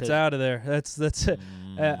Freddie gets 'Cause- out of there, that's it.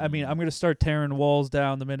 I mean, I'm gonna start tearing walls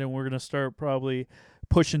down the minute we're gonna start probably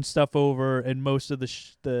pushing stuff over, and most of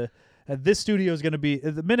this studio is going to be,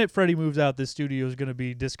 the minute Freddie moves out, this studio is going to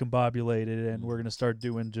be discombobulated, and we're going to start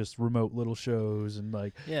doing just remote little shows and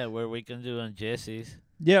like. Yeah, where we can do on Jesse's.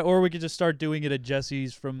 Yeah, or we could just start doing it at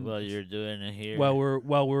Jesse's from. While you're doing it here.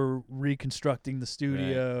 While we're reconstructing the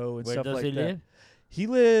studio and where stuff does like he that. live? He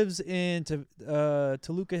lives in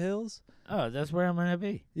Toluca Hills. Oh, that's where I'm gonna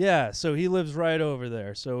be. Yeah, so he lives right over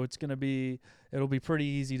there. So it'll be pretty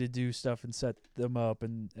easy to do stuff and set them up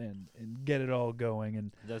and get it all going,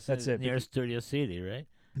 and that's it. Near Studio City, right?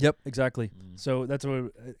 Yep, exactly. So that's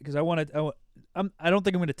what, because I don't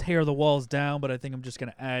think I'm going to tear the walls down, but I think I'm just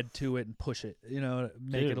going to add to it and push it. Make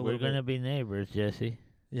it a little. We're gonna be neighbors, Jesse.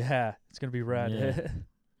 Yeah, it's going to be rad. Yeah.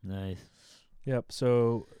 Nice. Yep.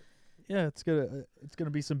 So. Yeah, it's gonna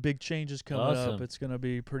be some big changes coming up. It's gonna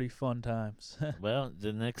be pretty fun times. Well,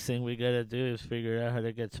 the next thing we gotta do is figure out how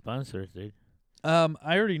to get sponsors, dude. I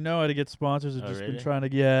already know how to get sponsors. I've just been trying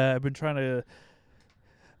to. Yeah, I've been trying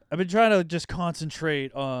to just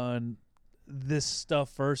concentrate on this stuff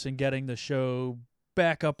first and getting the show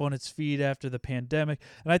back up on its feet after the pandemic.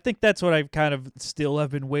 And I think that's what I've kind of still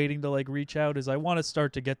have been waiting to like reach out. Is I want to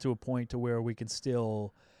start to get to a point to where we can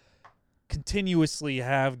still continuously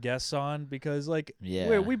have guests on, because like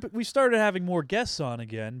we started having more guests on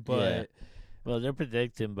again, but well, they're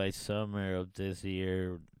predicting by summer of this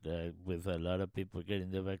year with a lot of people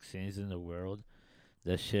getting the vaccines in the world,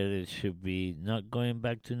 that shit should be not going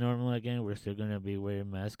back to normal again. We're still gonna be wearing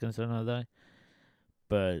masks and stuff like that,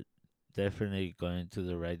 but definitely going to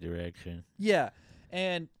the right direction. Yeah,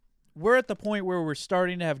 and we're at the point where we're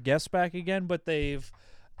starting to have guests back again, but they've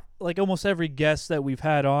like almost every guest that we've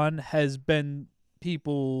had on has been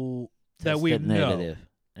people that we know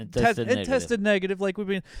and tested negative. Like we've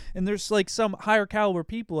been, and there's like some higher caliber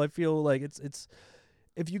people. I feel like it's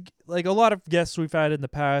if you like a lot of guests we've had in the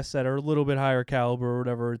past that are a little bit higher caliber or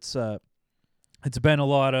whatever. It's been a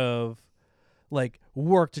lot of like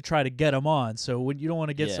work to try to get them on. So when you don't want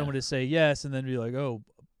to get someone to say yes and then be like, oh,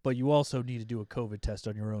 but you also need to do a COVID test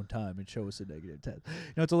on your own time and show us a negative test.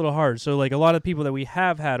 It's a little hard. So, like, a lot of people that we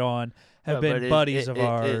have had on have been buddies of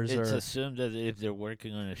ours. It's assumed that if they're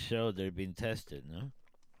working on a show, they're being tested, no?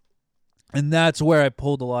 And that's where I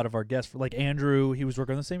pulled a lot of our guests. Like Andrew, he was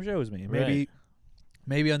working on the same show as me.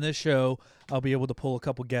 Maybe on this show, I'll be able to pull a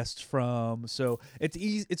couple guests from. So it's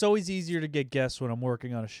easy. It's always easier to get guests when I'm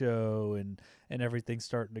working on a show and everything's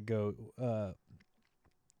starting to go.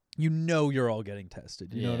 You're all getting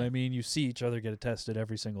tested. You know what I mean? You see each other get tested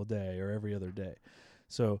every single day or every other day.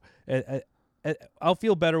 So I'll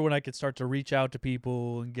feel better when I can start to reach out to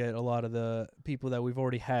people and get a lot of the people that we've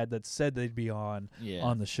already had that said they'd be on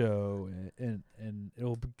the show, and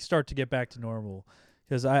it'll start to get back to normal.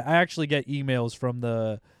 Because I actually get emails from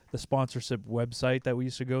the sponsorship website that we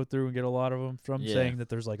used to go through and get a lot of them from, saying that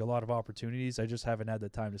there's like a lot of opportunities. I just haven't had the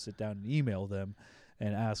time to sit down and email them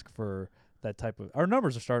and ask for that type of. Our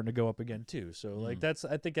numbers are starting to go up again too. So like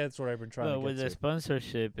I think that's what I've been trying to get with to. the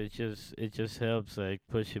sponsorship, it just helps like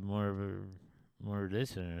pushing more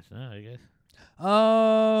listeners, no, I guess.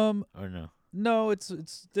 Or no. No, it's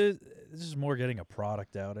just more getting a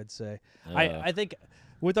product out, I'd say. I think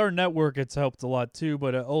with our network it's helped a lot too,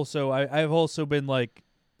 but also I've also been like,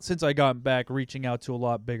 since I got back, reaching out to a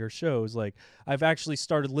lot bigger shows. Like I've actually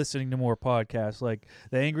started listening to more podcasts, like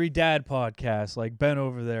the Angry Dad podcast, like Ben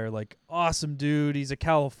over there, like awesome dude. He's a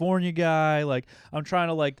California guy. Like I'm trying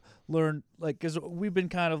to like learn, like, cause we've been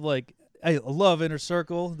kind of like, I love Inner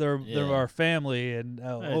Circle. They're our family, and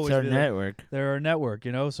it's our network. They're our network,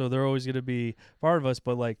 so they're always going to be part of us.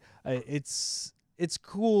 But like, it's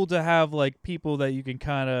cool to have like people that you can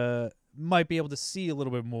kind of might be able to see a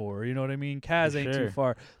little bit more. You know what I mean? Kaz ain't too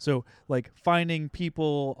far. So like finding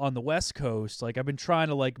people on the West Coast, like I've been trying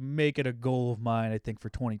to like make it a goal of mine, I think, for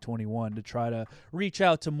 2021 to try to reach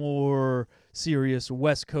out to more serious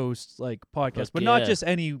West Coast like podcasts, but not just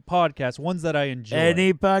any podcast, ones that I enjoy.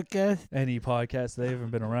 Any podcast? They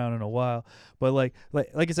haven't been around in a while. But like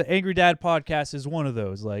I said, Angry Dad podcast is one of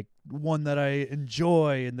those, like one that I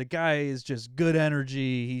enjoy, and the guy is just good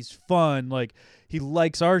energy. He's fun. Like he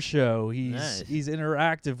likes our show. He's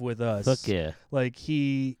interactive with us. Fuck yeah. Like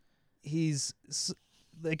he's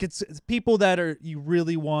like it's people that are you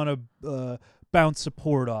really want to bounce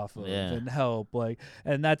support off of and help. Like,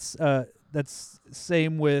 and that's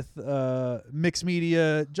same with Mixed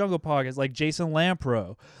Media Jungle Podcast, like Jason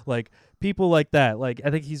Lampro, like people like that. Like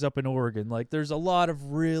I think he's up in Oregon. Like there's a lot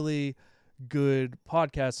of really good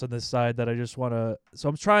podcasts on this side that I just want to. So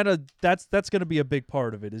I'm trying to. That's going to be a big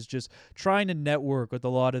part of it. Is just trying to network with a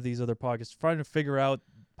lot of these other podcasts, trying to figure out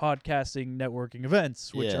podcasting networking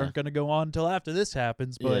events, which Yeah. aren't going to go on until after this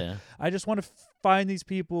happens. But Yeah. I just want to find these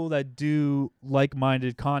people that do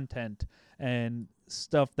like-minded content and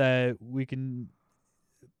stuff that we can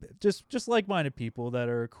just like-minded people that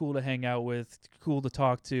are cool to hang out with, cool to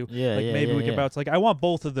talk to. Yeah, like yeah, maybe yeah, we can yeah. bounce. Like I want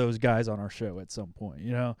both of those guys on our show at some point.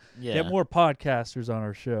 Yeah. Get more podcasters on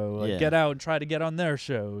our show. Like Yeah. get out and try to get on their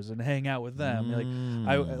shows and hang out with them.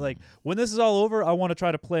 I Mm. like when this is all over, I want to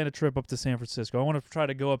try to plan a trip up to San Francisco. I want to try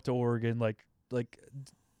to go up to Oregon like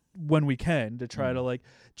when we can to try to like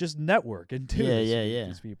just network and do Yeah, this yeah, with yeah.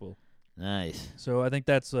 these people. Nice. So I think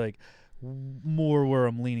that's like more where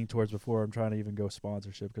I'm leaning towards before I'm trying to even go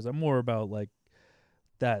sponsorship, because I'm more about like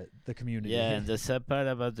the community. Yeah, and the sad part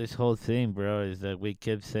about this whole thing, bro, is that we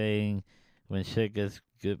keep saying when shit gets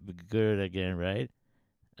good again, right?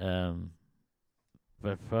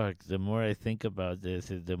 But fuck, the more I think about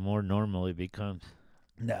this, the more normal it becomes.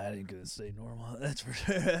 Nah, I ain't gonna say normal. That's for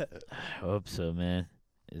sure. I hope so, man.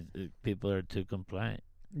 People are too compliant.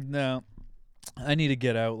 No, I need to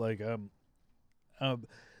get out. Like I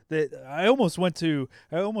almost went to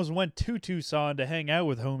Tucson to hang out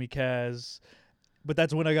with homie Kaz, but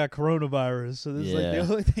that's when I got coronavirus. So this is like the Yeah.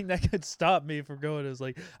 only thing that could stop me from going. Is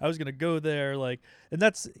like I was gonna go there, like, and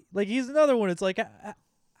that's like he's another one. It's like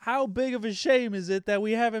how big of a shame is it that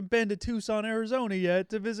we haven't been to Tucson, Arizona yet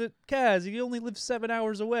to visit Kaz? He only lives 7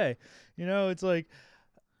 hours away. It's like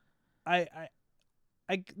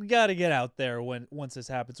I got to get out there once this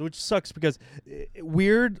happens, which sucks because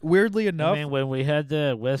weirdly enough, I mean, when we had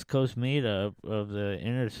the West Coast meetup of the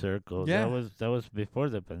Inner Circle, Yeah. that was before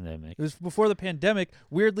the pandemic. it was before the pandemic.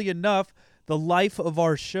 Weirdly enough, the life of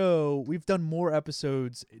our show, we've done more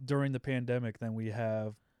episodes during the pandemic than we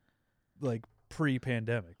have like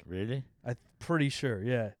pre-pandemic. Really? I'm pretty sure,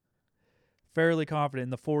 yeah. Fairly confident. In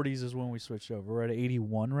the 40s is when we switched over. We're at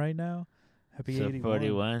 81 right now. Happy So 81.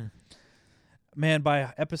 41. Man,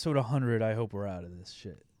 by episode 100, I hope we're out of this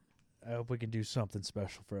shit. I hope we can do something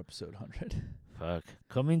special for episode 100. Fuck.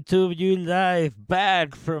 Coming to you live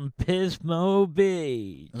back from Pismo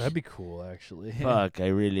Beach. That'd be cool, actually. Fuck, I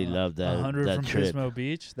really love that 100 that from trip. Pismo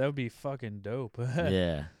Beach? That would be fucking dope.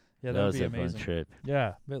 Yeah. Yeah, that that would was be a amazing. fun trip.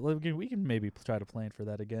 Yeah, but we can maybe try to plan for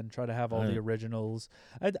that again. Try to have all the Uh, originals.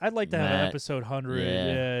 I'd like to have an Matt, episode 100. yeah.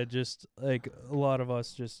 Yeah, just like a lot of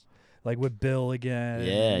us, just like with Bill again.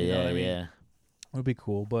 Yeah, you know yeah, what I mean? yeah. It would be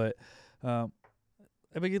cool, but I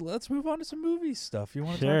mean, let's move on to some movie stuff. You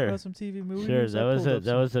want to Sure. talk about some TV movies? Sure, I that was pulled a up that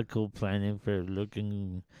some- was a cool planning for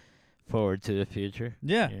looking forward to the future.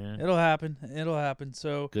 Yeah, Yeah. it'll happen. It'll happen.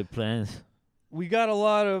 So Good plans. we got a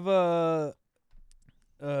lot of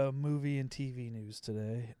movie and TV news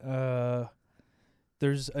today.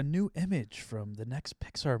 There's a new image from the next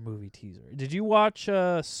Pixar movie teaser. Did you watch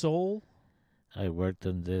Soul? I worked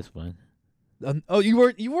on this one.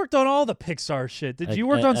 You worked on all the Pixar shit. Did you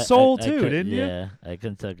work on Soul too? Didn't you? Yeah, I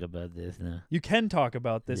can talk about this now. You can talk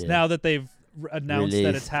about this Yeah. now that they've announced that it's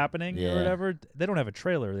Released. happening or Yeah. whatever. They don't have a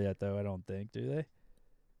trailer yet, though. I don't think. Do they?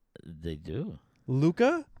 They do.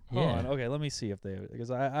 Luca? Hold Yeah. on. Okay, let me see if they,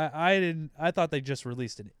 because I didn't, I thought they just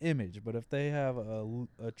released an image, but if they have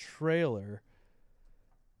a trailer.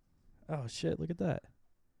 Oh shit! Look at that.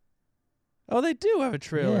 Oh, they do have a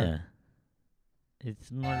trailer. Yeah.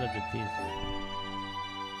 It's more like a teaser.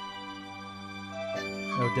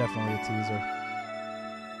 Oh, definitely a teaser.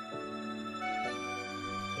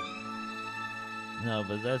 No,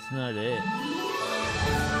 but that's not it.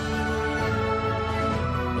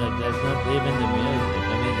 Like, that's not even the music.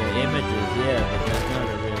 I mean, the images, yeah, but that's not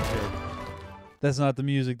a real trip. That's not the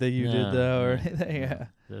music that you did, No, though, or no, anything. no, Yeah.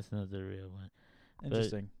 That's not the real one.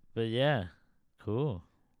 Interesting. But yeah, cool.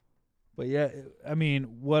 But yeah, I mean,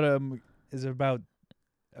 what is it about?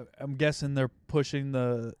 I'm guessing they're pushing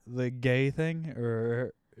the gay thing,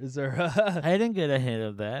 or is there? I didn't get a hint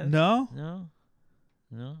of that. No,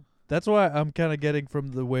 No. that's why I'm kind of getting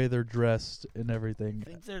from the way they're dressed and I everything.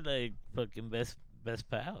 think they're like fucking best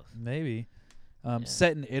pals. Maybe. Yeah.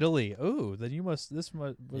 Set in Italy. Oh, then this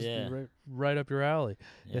must Yeah. be right up your alley.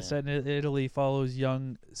 Yeah, set in Italy follows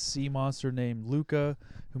young sea monster named Luca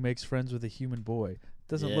who makes friends with a human boy.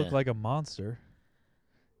 Doesn't look Yeah. like a monster.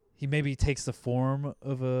 He maybe takes the form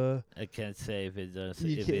of a. I can't say if it does.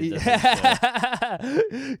 You If ca- it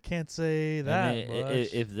doesn't. Can't say I that. mean,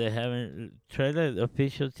 much. if they haven't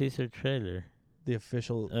official teaser trailer. The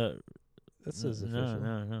official. That says official.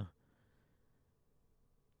 No.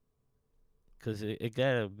 Because it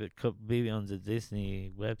gotta be on the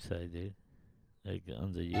Disney website, dude. Like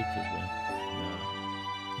on the YouTube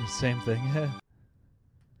one. No. Same thing.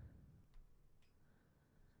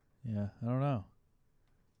 Yeah, I don't know.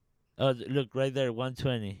 Oh, look right there,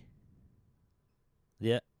 120.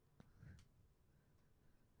 Yeah,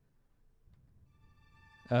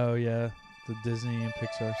 Oh yeah, the Disney and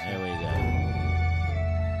Pixar stuff. There we go.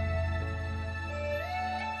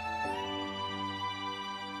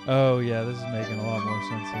 Oh yeah, this is making a lot more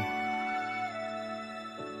sense here.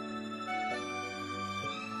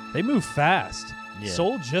 They move fast. Yeah.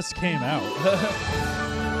 Soul just came out.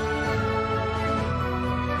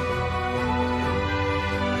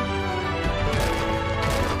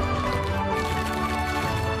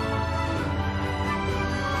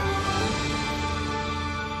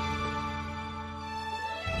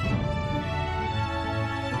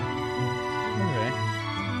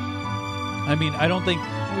 I mean, I don't think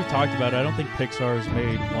we've talked about it. I don't think Pixar has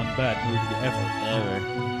made one bad movie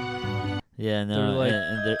ever. Yeah, no. They're like,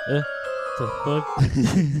 and they're, the fuck?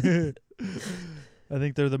 I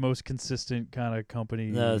think they're the most consistent kind of company.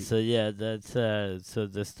 No, so yeah, that's so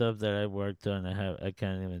the stuff that I worked on, I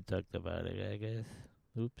can't even talk about it, I guess.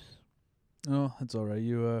 Oops. Oh, that's all right.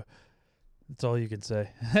 You that's all you can say.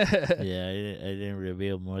 Yeah, I didn't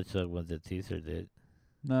reveal much of what the teaser did.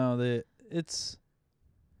 No, it's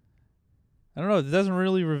I don't know. It doesn't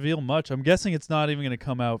really reveal much. I'm guessing it's not even going to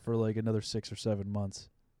come out for like another 6 or 7 months.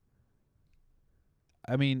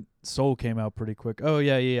 I mean, Soul came out pretty quick. Oh,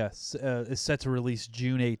 yeah. It's set to release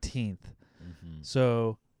June 18th. Mm-hmm.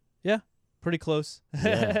 So, yeah, pretty close.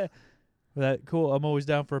 Yeah. Cool. I'm always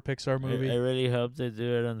down for a Pixar movie. I really hope they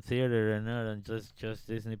do it on theater and not on just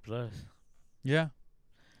Disney Plus. Yeah.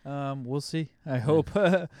 We'll see. I hope.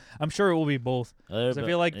 I'm sure it will be both. 'Cause I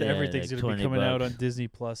feel like everything's going to be coming out on Disney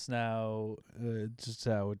Plus now. Just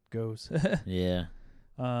how it goes. Yeah.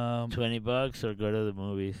 $20 or go to the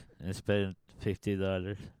movies and spend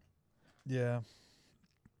 $50. Yeah.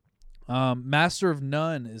 Master of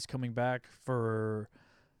None is coming back for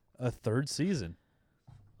a 3rd season.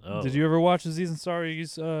 Oh. Did you ever watch Aziz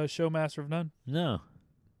Ansari's show Master of None? No.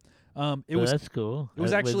 That's cool. It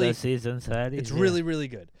was actually Aziz Ansari. It's really, really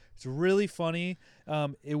good. It's really funny.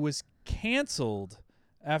 It was canceled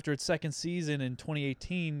after its 2nd season in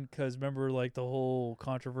 2018 because remember like the whole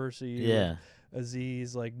controversy. Yeah.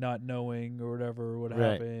 Aziz like not knowing or whatever what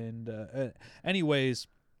Right. happened. Anyways,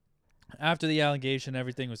 after the allegation,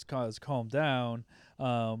 everything was calmed down.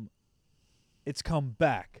 It's come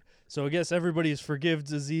back. So I guess everybody has forgiven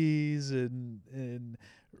Aziz, and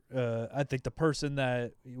I think the person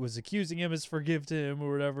that was accusing him has forgiven him or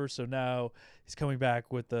whatever. So now he's coming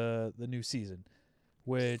back with the new season,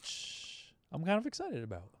 which I'm kind of excited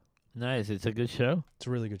about. Nice. It's a good show. It's a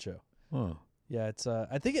really good show. Oh. Yeah, it's.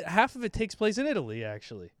 I think half of it takes place in Italy,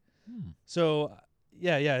 actually. So,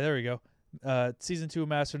 yeah, there we go. Season 2 of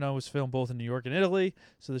Master of None was filmed both in New York and Italy,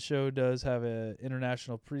 so the show does have an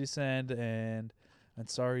international present, and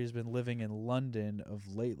Ansari has been living in London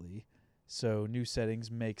of lately, so new settings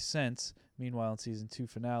make sense. Meanwhile, in Season 2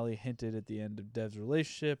 finale, hinted at the end of Dev's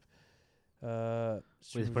relationship.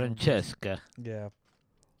 With Francesca. Yeah.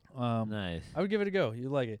 Nice. I would give it a go. You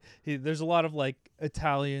like it. There's a lot of like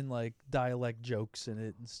Italian like dialect jokes in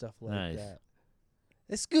it and stuff like that.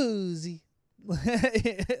 Scusi.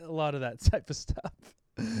 A lot of that type of stuff.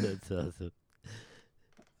 That's awesome.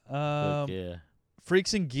 Yeah.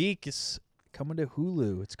 Freaks and Geek is coming to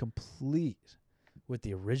Hulu. It's complete with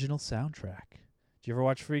the original soundtrack. Did you ever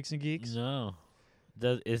watch Freaks and Geeks? No.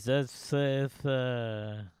 Is that Seth?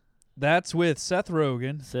 That's with Seth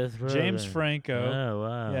Rogen, Rogen. James Franco. Oh,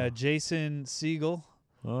 wow. Yeah, Jason Segel.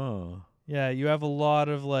 Oh. Yeah, you have a lot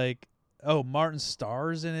of like, Martin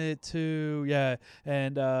Starr's in it too. Yeah,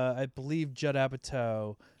 and I believe Judd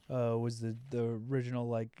Apatow was the original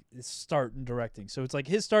like start in directing. So it's like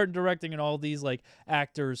his start in directing and all these like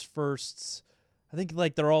actors' firsts. I think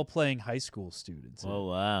like they're all playing high school students. Oh,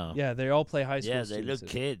 wow. Yeah, they all play high school Yeah, students. they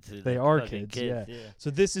look kids. They look are fucking kids, yeah. So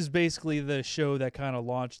this is basically the show that kind of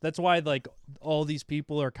launched. That's why like all these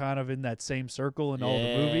people are kind of in that same circle in all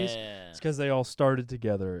the movies. It's because they all started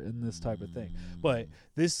together in this type of thing. But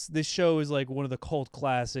this show is like one of the cult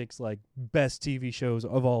classics, like best TV shows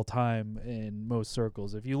of all time in most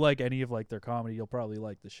circles. If you like any of like their comedy, you'll probably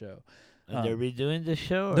like the show. And they're redoing the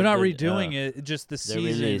show? They're not redoing it. Just the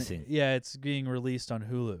season. Releasing. Yeah, it's being released on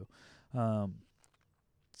Hulu.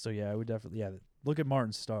 So yeah, I would definitely look at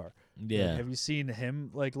Martin Starr. Yeah. Like, have you seen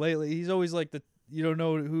him like lately? He's always like you don't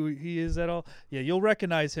know who he is at all. Yeah, you'll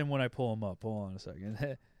recognize him when I pull him up. Hold on a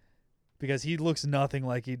second, because he looks nothing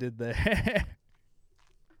like he did there.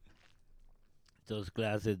 Those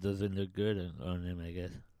glasses doesn't look good on him, I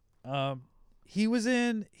guess. He was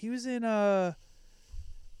in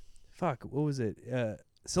fuck, what was it?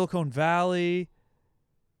 Silicon Valley.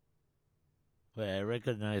 Wait, I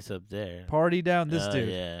recognize up there. Party Down. This dude.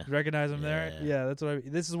 Yeah. You recognize him there? Yeah, that's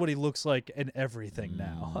what this is what he looks like in everything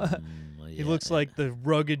now. He looks like the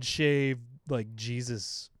rugged shaved like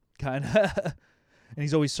Jesus kind of, and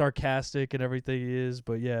he's always sarcastic and everything he is.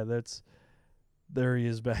 But yeah, there he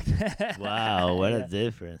is back then. Wow, what a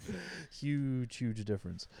difference. Huge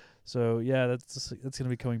difference. So yeah, that's gonna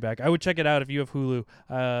be coming back. I would check it out if you have Hulu.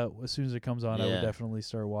 As soon as it comes on, I would definitely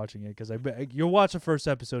start watching it because you'll watch the first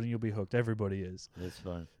episode and you'll be hooked. Everybody is. It's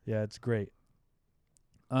fun. Yeah, it's great.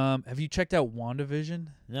 Have you checked out WandaVision?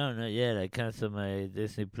 No, not yet. I canceled my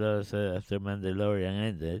Disney Plus after Mandalorian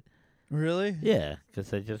ended. Really? Yeah,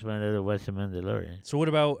 because I just wanted to watch the Mandalorian. So what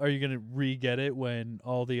about, are you going to re-get it when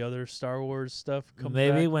all the other Star Wars stuff comes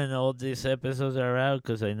Maybe back? when all these episodes are out,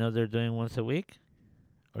 because I know they're doing once a week.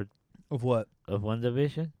 Of what? Of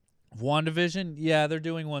WandaVision? WandaVision? Yeah, they're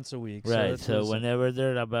doing once a week. Right, so whenever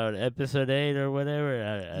they're about episode 8 or whatever,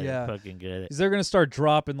 I fucking get it. Because they're going to start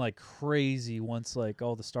dropping like crazy once like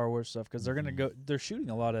all the Star Wars stuff, because they're going to go, they're shooting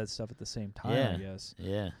a lot of that stuff at the same time, I guess.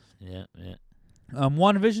 Yeah.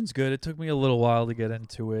 WandaVision's good. It took me a little while to get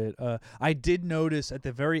into it. I did notice at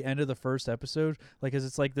the very end of the first episode, like, 'cause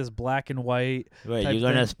it's like this black and white. Wait, you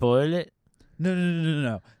gonna spoil it?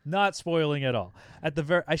 No. Not spoiling at all.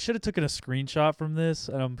 I should have taken a screenshot from this,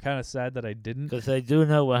 and I'm kind of sad that I didn't. Because I do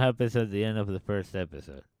know what happens at the end of the first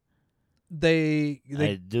episode.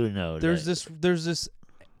 I do know. There's this.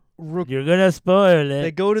 You're gonna spoil it.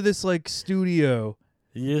 They go to this like studio.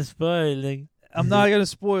 You're spoiling. I'm not gonna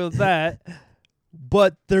spoil that,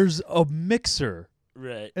 but there's a mixer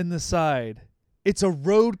right in the side. It's a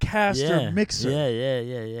Rodecaster mixer.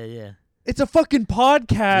 Yeah. It's a fucking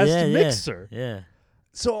podcast mixer. Yeah.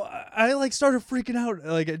 So I like started freaking out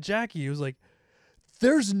like at Jackie. He was like,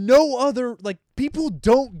 there's no other, like, people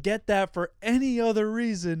don't get that for any other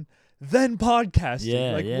reason than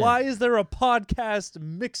podcasting. Why is there a podcast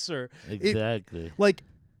mixer? Exactly.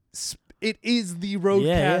 It is the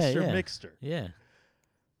Rodecaster mixer. Yeah.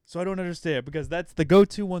 So I don't understand, because that's the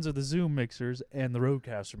go-to ones are the Zoom mixers and the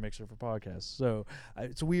Rodecaster mixer for podcasts. So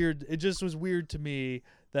it's weird. It just was weird to me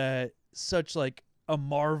that such like a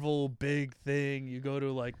Marvel big thing, you go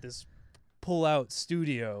to like this pull-out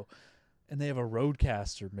studio and they have a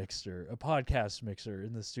Rodecaster mixer, a podcast mixer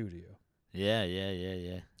in the studio. Yeah.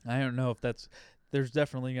 I don't know if there's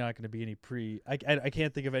definitely not going to be any I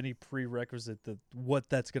can't think of any prerequisite what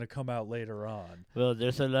that's going to come out later on. Well,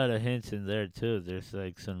 there's a lot of hints in there too. There's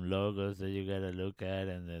like some logos that you gotta look at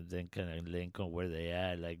and then kind of link on where they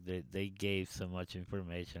are. Like they gave so much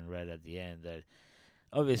information right at the end that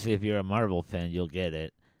obviously if you're a Marvel fan, you'll get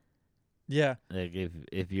it. Yeah. Like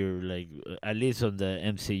if you're like at least on the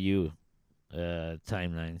MCU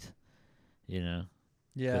timelines, you know.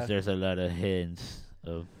 Yeah. Because there's a lot of hints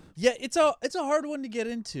of. Yeah, it's a hard one to get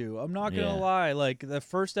into. I'm not gonna lie. Like the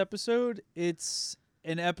first episode, it's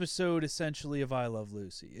an episode essentially of I Love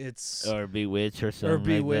Lucy. Or Bewitched or something. Or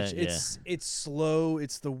Bewitched. Like that, It's slow.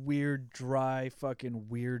 It's the weird, dry, fucking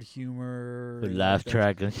weird humor. The laugh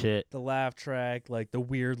track and shit. The laugh track, like the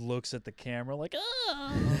weird looks at the camera, like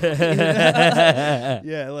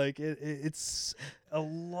yeah, like it's a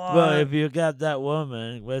lot. Well, if you got that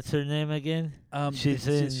woman, what's her name again? She's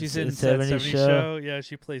in that 70 show. Yeah,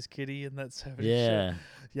 she plays Kitty in that 70 show.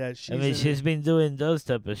 Yeah, she's been doing those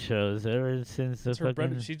type of shows ever since the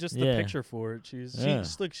fucking. She's just the picture for it. She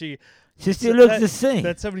still looks the same.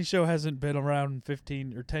 That 70 show hasn't been around in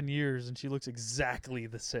 15 or 10 years, and she looks exactly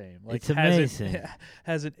the same. Like, it's amazing.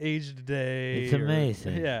 Hasn't aged a day. It's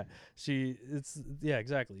amazing. Yeah,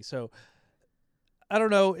 exactly. So I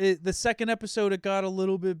don't know. The second episode, it got a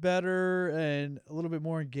little bit better and a little bit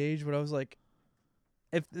more engaged, but I was like,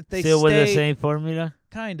 if they still with the same formula,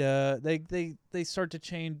 kinda, they start to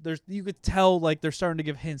change. You could tell like they're starting to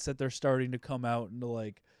give hints that they're starting to come out into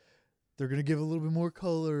like they're gonna give a little bit more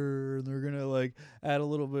color and they're gonna like add a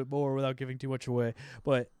little bit more without giving too much away.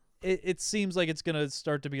 But it seems like it's gonna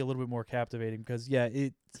start to be a little bit more captivating because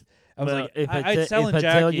if I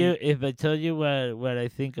tell you what I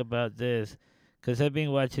think about this, because I've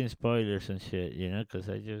been watching spoilers and shit, you know, because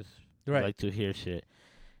I just like to hear shit.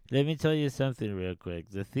 Let me tell you something real quick.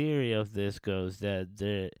 The theory of this goes that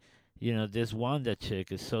this Wanda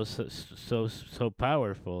chick is so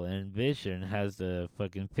powerful, and Vision has the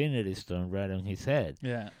fucking Infinity Stone right on his head.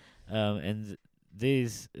 Yeah. And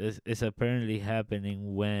this is apparently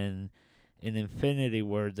happening when in Infinity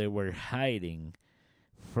War they were hiding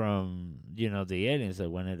from the aliens that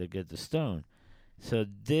wanted to get the stone. So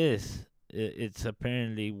it's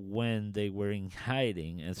apparently when they were in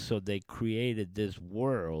hiding, and so they created this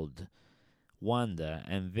world, Wanda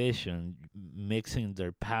and Vision mixing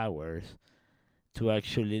their powers to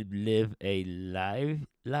actually live a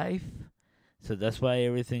life. So that's why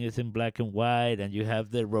everything is in black and white, and you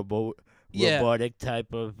have the robotic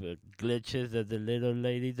type of glitches that the little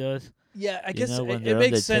lady does. Yeah, I You guess know, when it they're on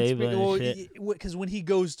makes the sense table and shit. because when he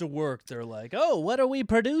goes to work, they're like, "Oh, what are we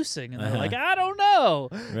producing?" And they're Uh-huh. like, "I don't know."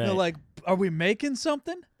 And they're Right. like, "Are we making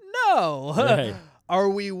something? No." Right. Are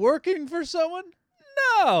we working for someone?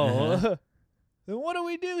 No. Uh-huh. Then what do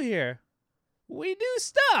we do here? We do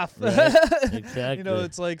stuff. Right. You know, Exactly.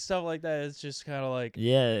 it's like stuff like that. It's just kind of like,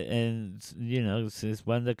 Yeah, and you know, it's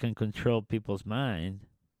one that can control people's mind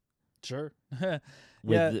sure. with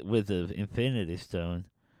Yeah. with the Infinity Stone.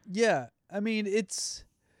 Yeah, I mean it's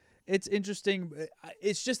interesting.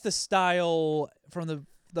 It's just the style from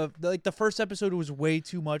the first episode was way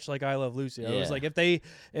too much like I Love Lucy. I was Yeah. like, if they,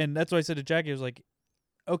 and that's why I said to Jackie, I was like,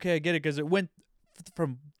 okay, I get it, because it went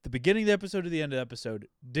from the beginning of the episode to the end of the episode,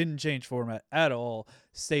 didn't change format at all,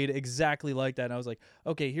 stayed exactly like that. And I was like,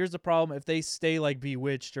 okay, here's the problem: if they stay like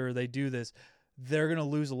Bewitched or they do this, they're going to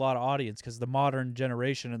lose a lot of audience, because the modern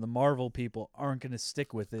generation and the Marvel people aren't going to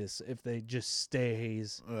stick with this if they just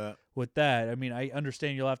stays with that. I mean, I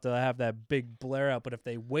understand you'll have to have that big blare out, but if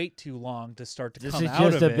they wait too long to start to This come is out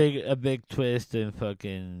just of it, a big twist in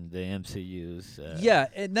fucking the MCU's. yeah,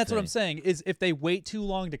 and that's what I'm thing. saying, is if they wait too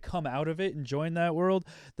long to come out of it and join that world,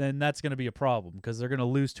 then that's going to be a problem, because they're going to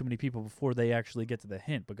lose too many people before they actually get to the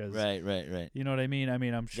hint, because Right. you know what I mean? I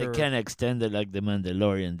mean, I'm sure. They can't extend it like the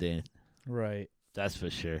Mandalorian did. Right. That's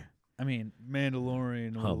for sure. I mean,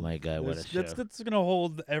 Mandalorian. Oh my God, what a show! That's going to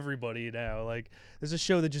hold everybody now. Like, there's a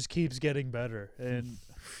show that just keeps getting better, and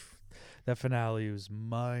that finale was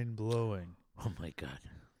mind blowing. Oh my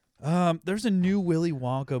God. There's a new Willy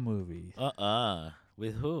Wonka movie.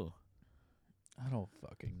 With who? I don't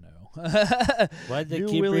fucking know. Why'd they New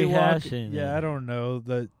keep Willy rehashing? Yeah, it? I don't know.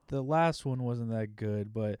 The last one wasn't that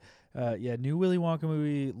good, but yeah, new Willy Wonka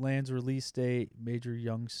movie lands release date, major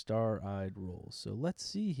young star-eyed roles. So let's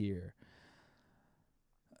see here.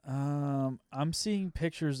 I'm seeing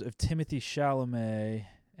pictures of Timothy Chalamet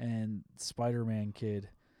and Spider-Man kid.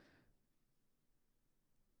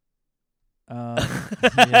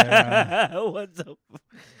 Yeah. What the?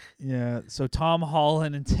 Yeah, so Tom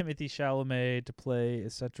Holland and Timothy Chalamet to play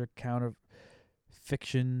eccentric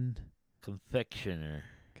Confectioner.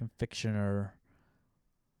 confectioner.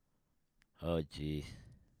 Oh jeez.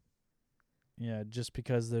 Yeah, just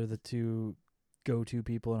because they're the two go-to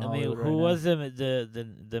people in I mean, Hollywood who right now. was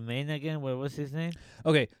the main again? What was his name?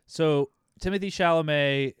 Okay, so Timothy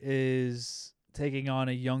Chalamet is taking on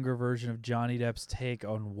a younger version of Johnny Depp's take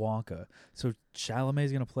on Wonka. So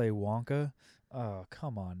Chalamet's gonna play Wonka. Oh,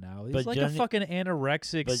 come on now. He's But like Johnny- a fucking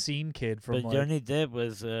anorexic but- scene kid from But like Johnny Depp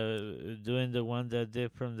was doing the one that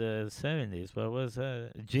did from the 70s. What was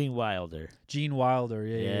Gene Wilder. Gene Wilder.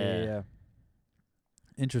 Yeah, yeah, Yeah. yeah, yeah.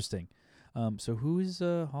 Interesting. So who is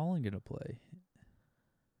Holland gonna play?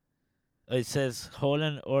 It says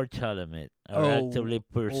Holland or Chalamet are actively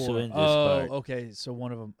pursuing this Oh, part. okay. So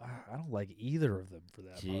one of them. I don't like either of them for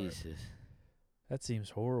that part. Jesus. That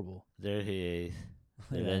seems horrible. There he is.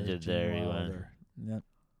 The Yeah, there's Gene legendary one. Wilder. Yep.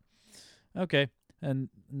 Okay. And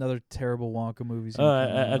another terrible Wonka movie's Oh, gonna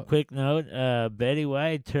come a out. quick note. Betty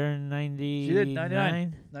White turned 99. She did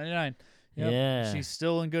 99. 99. Yep. Yeah. She's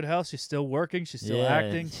still in good health. She's still working. She's still Yeah,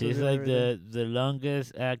 acting. still She's doing like the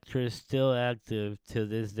longest actress still active to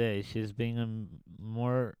this day. She's been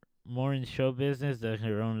more in show business than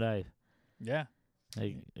her own life. Yeah.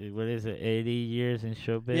 Like, what is it, 80 years in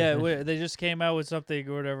show business? Yeah, they just came out with something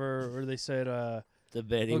or whatever, or they said, the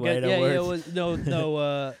Betty okay, White yeah, Awards. yeah,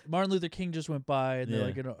 no. Martin Luther King just went by, and they're Yeah.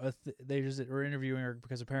 like, you know, they just were interviewing her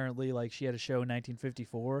because apparently, like, she had a show in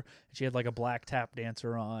 1954, and she had like a black tap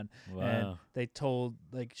dancer on, and Wow. they told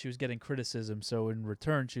like she was getting criticism, so in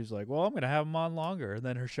return, she was like, well, I'm gonna have him on longer, and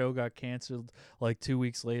then her show got canceled like 2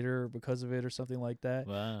 weeks later because of it or something like that.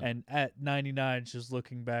 Wow. And at 99, she was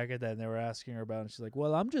looking back at that, and they were asking her about it, and she's like,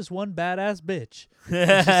 well, I'm just one badass bitch.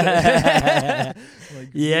 Like,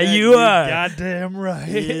 Yeah, you you're are. goddamn right.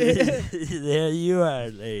 There you are,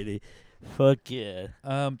 lady. Fuck yeah.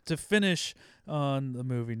 To finish on the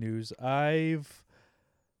movie news, I've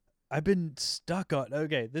been stuck on.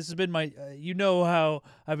 Okay, this has been my. You know how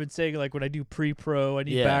I've been saying, like, when I do pre-pro, I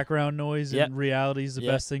need Yeah. background noise, Yep. and reality is the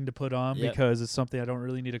Yep. best thing to put on Yep. because it's something I don't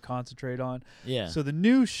really need to concentrate on. Yeah. So the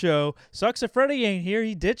new show sucks that Freddie ain't here.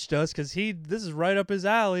 He ditched us because this is right up his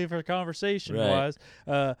alley for conversation wise.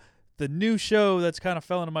 The new show that's kind of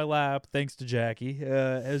fell into my lap, thanks to Jackie,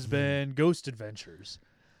 has been Ghost Adventures.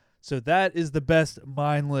 So that is the best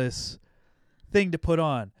mindless thing to put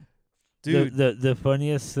on. Dude, The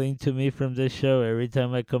funniest thing to me from this show, every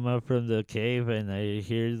time I come out from the cave and I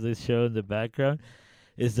hear this show in the background,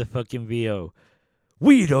 is the fucking VO.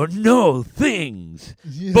 We don't know things,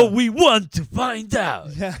 but we want to find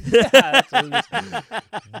out. Yeah, that's what it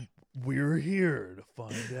is. We're here to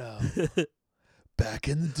find out. Back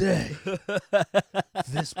in the day,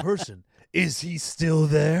 this person, is he still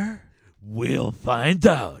there? We'll find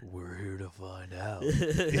out. We're here to find out.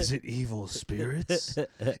 Is it evil spirits?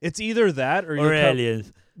 It's either that or, Or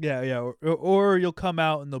aliens. Yeah. Or you'll come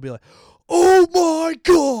out and they'll be like, oh my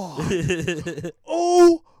God!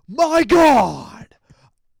 Oh my God!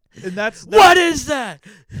 And that's what is that?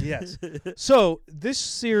 Yes. So this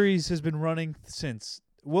series has been running since.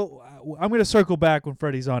 Well, I'm going to circle back when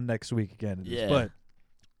Freddy's on next week again. Yeah.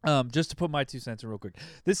 But just to put my 2 cents in real quick,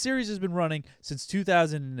 this series has been running since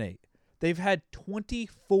 2008. They've had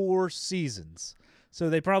 24 seasons, so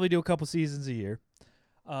they probably do a couple seasons a year.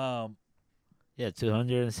 Yeah,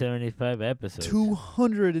 275 episodes.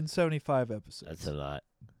 275 episodes. That's a lot.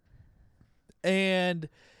 And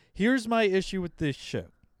here's my issue with this show.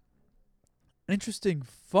 Interesting,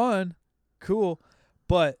 fun, cool.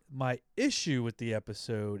 But my issue with the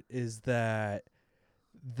episode is that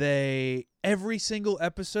every single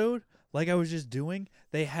episode, like I was just doing,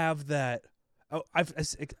 they have that.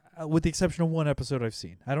 With the exception of one episode I've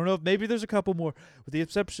seen. I don't know if maybe there's a couple more. With the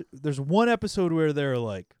exception, there's one episode where they're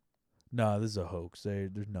like, "Nah, this is a hoax. They're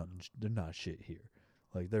not shit here.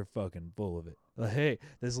 Like they're fucking full of it. Like, hey,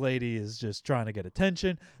 this lady is just trying to get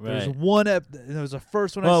attention." Right. There's one. There was the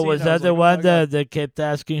first one. Oh, was that the one that kept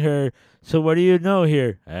asking her? So what do you know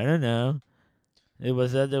here? I don't know.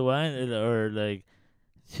 Was that the one or like?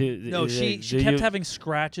 No, she kept having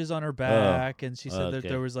scratches on her back, and she said that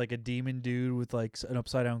there was like a demon dude with like an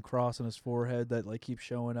upside down cross on his forehead that like keeps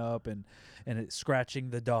showing up and it's scratching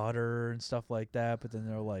the daughter and stuff like that. But then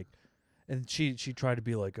they're like, and she tried to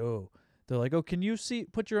be like, oh, they're like, oh, can you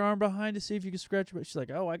put your arm behind to see if you can scratch? But she's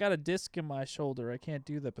like, oh, I got a disc in my shoulder, I can't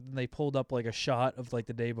do that. But then they pulled up like a shot of like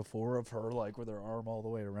the day before of her like with her arm all the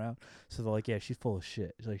way around. So they're like, yeah, she's full of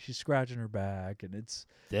shit. She's like, she's scratching her back, and it's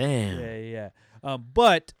damn. Yeah.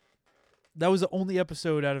 But that was the only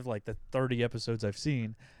episode out of like the 30 episodes I've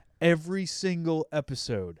seen. Every single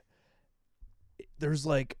episode, there's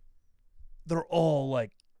like, they're all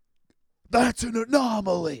like, that's an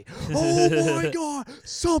anomaly. Oh my God,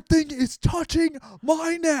 something is touching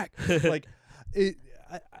my neck. Like, is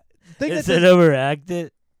it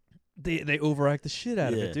overacted? They overact the shit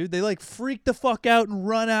out of it, dude. They like freak the fuck out and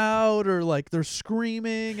run out, or like they're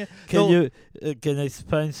screaming. Can I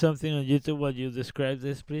find something on YouTube while you describe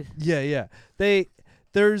this, please? Yeah. They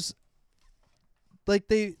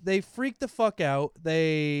freak the fuck out.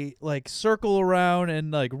 They like circle around and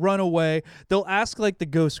like run away. They'll ask like the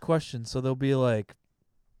ghost questions. So they'll be like,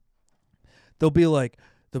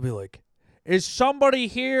 is somebody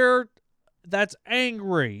here that's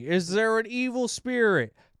angry? Is there an evil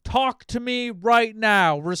spirit? Talk to me right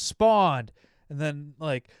now. Respond. And then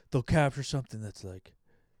like they'll capture something that's like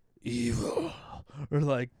evil, or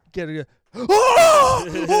like oh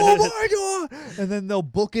my God, and then they'll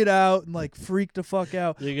book it out and like freak the fuck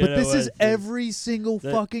out. But this is every single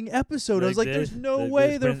fucking episode. I was like, there's no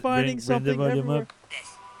way they're finding something everywhere.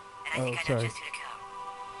 Oh, sorry.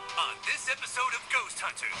 On this episode of Ghost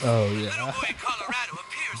Hunters, oh yeah, little boy in Colorado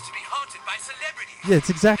appears to be haunted by celebrities. Yeah, it's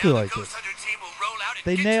exactly now like the this. Ghost Hunter team will roll out and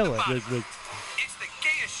They get nail to the it. bottom of it. It's the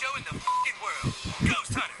gayest show in the fucking world.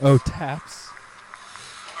 Ghost Hunters. Oh, taps.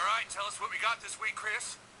 All right, tell us what we got this week,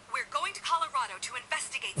 Chris. We're going to Colorado to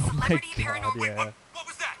investigate Oh my celebrity God, paranormal. yeah. What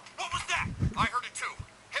was that? What was that? I heard it too.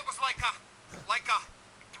 It was like a.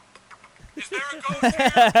 Is there a ghost here?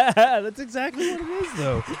 That's exactly what it is,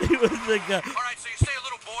 though. It was like a. All right, so you say a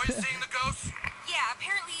little boy is seeing the ghosts? Yeah,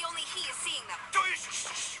 apparently only he is seeing them.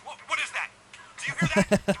 What is that? Do you hear that?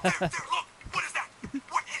 there, look. What is that?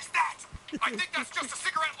 What is that? I think that's just a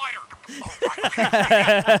cigarette lighter. Oh, right.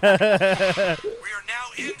 We are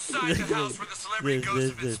now inside the house where the celebrity ghosts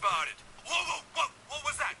have been spotted. Whoa, what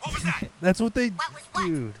was that? What was that? That's what they Did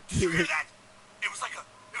do. you hear that? It was like a.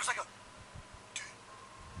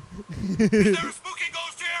 Is there a spooky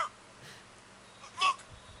ghost here? Look,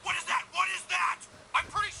 what is that? What is that? I'm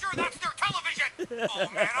pretty sure that's their television. Oh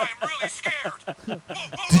man, I am really scared.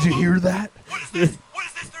 Did you hear that? What is this? What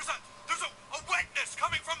is this? There's a wetness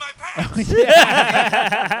coming from my pants. What is it?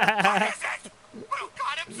 Oh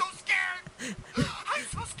God, I'm so scared. I'm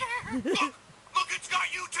so scared. Look, it's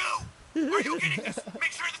got you too. Are you getting this?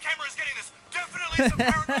 Make sure the camera is getting this. Definitely some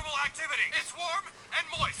paranormal activity. It's warm and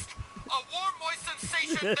moist. A warm, moist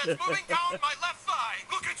sensation that's moving down my left thigh.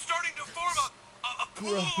 Look, it's starting to form a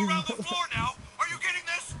pool around the floor now. Are you getting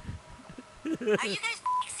this? Are you guys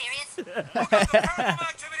serious? Look, the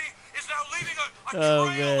paranormal activity is now leaving a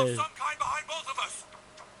trail of some kind behind both of us.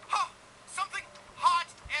 Huh, something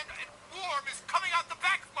hot and warm is coming out the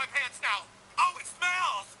back of my pants now. Oh, it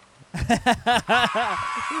smells.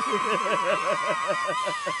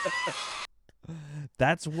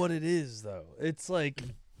 That's what it is, though. It's like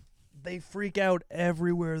they freak out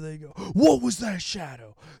everywhere they go. What was that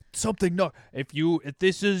shadow? Something knock. If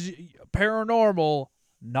this is paranormal,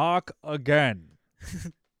 knock again.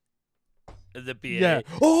 The PA. Yeah.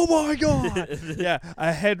 Oh my God. Yeah.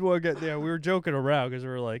 I had one. Yeah, we were joking around because we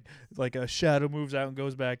were like a shadow moves out and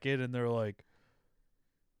goes back in, and they're like,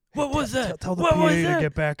 "What was that? Tell the what PA was to that?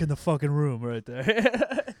 get back in the fucking room right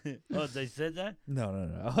there." Oh, they said that? No.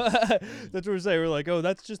 That's what we're saying. We're like, oh,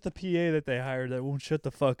 that's just the PA that they hired that won't shut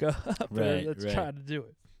the fuck up. That's trying to do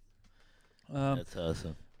it. That's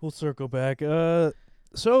awesome. We'll circle back. So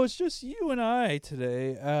it's just you and I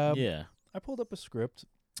today. Yeah. I pulled up a script.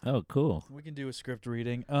 Oh, cool. We can do a script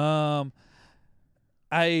reading. I've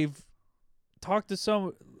talked to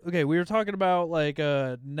some. Okay, we were talking about like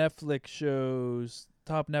Netflix shows,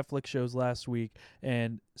 top Netflix shows last week,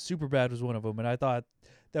 and Superbad was one of them. And I thought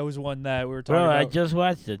that was one that we were talking about. I just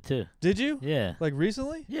watched it too. Did you? Yeah. Like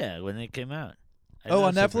recently? Yeah, when it came out.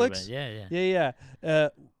 On Netflix? Yeah. Yeah.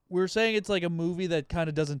 We were saying it's like a movie that kind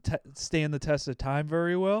of doesn't stand the test of time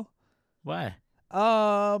very well. Why?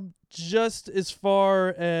 Just as far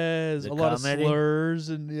as The a lot comedy? of slurs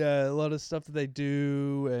and a lot of stuff that they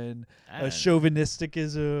do and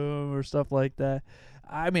chauvinisticism or stuff like that.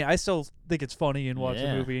 I mean, I still think it's funny and watch the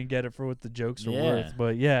movie and get it for what the jokes are worth.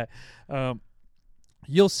 But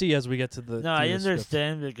you'll see as we get to the. No, I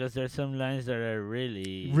understand because there's some lines that are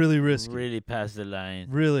really risky, really past the line.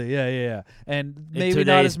 Really, yeah, and maybe in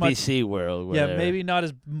not as much. PC world. Yeah, maybe not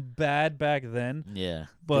as bad back then. Yeah,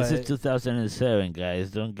 but this is 2007, guys.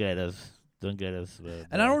 Don't get us.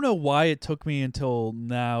 And I don't know why it took me until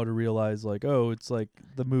now to realize, like, oh, it's like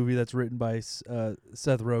the movie that's written by Seth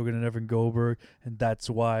Rogen and Evan Goldberg, and that's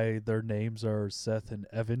why their names are Seth and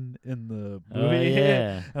Evan in the movie.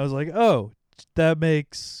 Yeah, I was like, oh, that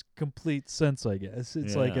makes complete sense. I guess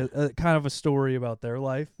it's like a kind of a story about their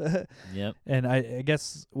life. Yep. And I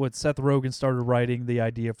guess what Seth Rogen started writing the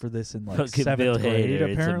idea for this in like Fucking 7th Bill grade.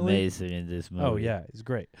 Hader, Apparently, it's amazing in this movie. Oh yeah, he's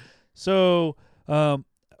great. So,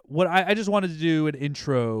 what I just wanted to do an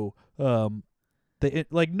intro.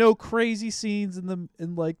 Like no crazy scenes in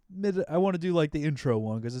like mid. I want to do like the intro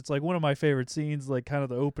one because it's like one of my favorite scenes, like kind of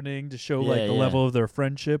the opening to show like the level of their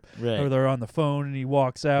friendship. Right. Or they're on the phone and he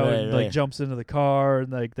walks out and like jumps into the car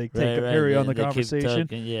and like they carry on the conversation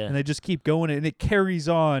and they just keep going and it carries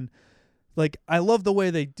on. Like I love the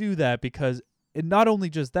way they do that because it not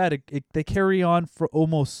only just that they carry on for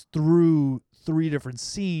almost through 3 different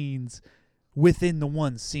scenes within the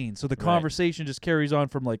one scene. So the conversation just carries on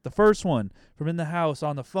from like the first one, from in the house,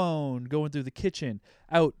 on the phone, going through the kitchen,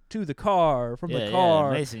 out to the car, from the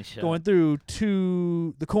car, going through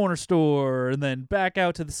to the corner store, and then back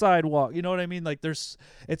out to the sidewalk. You know what I mean? Like it's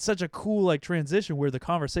such a cool like transition where the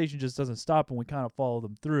conversation just doesn't stop and we kind of follow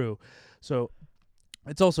them through. So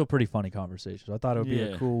it's also a pretty funny conversation. So I thought it would be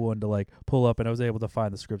a cool one to like pull up, and I was able to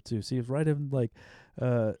find the script too. See, it's right in like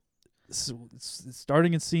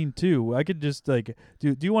starting in scene 2. I could just like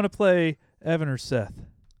do you want to play Evan or Seth?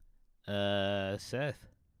 Seth.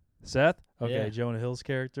 Okay, Yeah. Jonah Hill's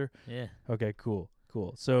character. Yeah. Okay, cool.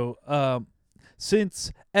 So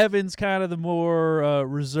since Evan's kind of the more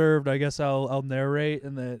reserved, I guess I'll narrate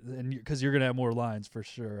and because you're gonna have more lines for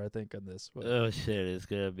sure. I think on this. But Oh shit! It's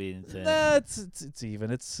gonna be insane. nah, it's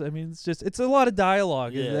even. It's a lot of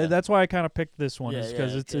dialogue. Yeah. That's why I kind of picked this one, is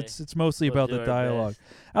because it's mostly about the dialogue.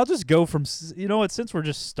 I'll just go from since we're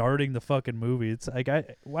just starting the fucking movie, it's like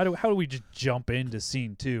how do we just jump into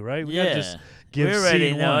scene 2, right? We gotta just give we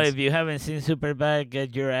already scene know. one. If you haven't seen Superbad,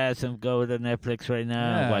 get your ass and go to Netflix right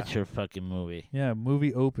now and Yeah. watch your fucking movie. Yeah,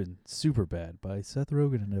 movie open, Superbad by Seth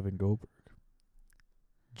Rogen and Evan Goldberg.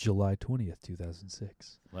 July 20th,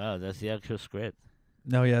 2006. Wow, that's the actual script.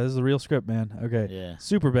 No, yeah, this is the real script, man. Okay. Yeah.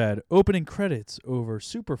 Superbad. Opening credits over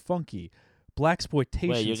super funky blaxploitation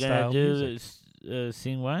Wait, you're style gonna music. do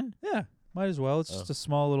scene 1? Yeah, might as well. It's just a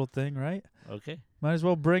small little thing, right? Okay. Might as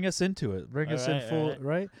well bring us into it. Bring us in full,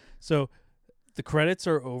 right? So the credits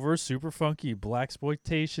are over super funky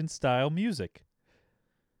blaxploitation style music,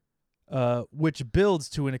 which builds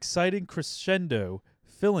to an exciting crescendo,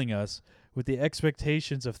 filling us with the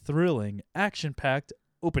expectations of thrilling, action-packed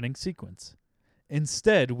opening sequence.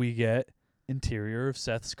 Instead, we get interior of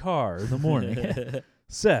Seth's car in the morning.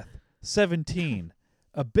 Seth, 17,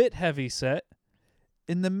 a bit heavy set,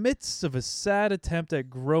 in the midst of a sad attempt at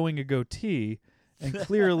growing a goatee, and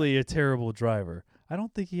clearly a terrible driver. I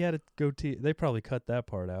don't think he had a goatee. They probably cut that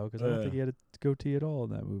part out because I don't think he had a goatee at all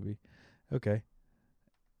in that movie. Okay.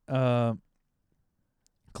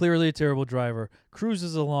 Clearly a terrible driver.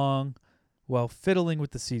 Cruises along while fiddling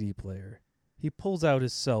with the CD player. He pulls out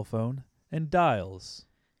his cell phone and dials.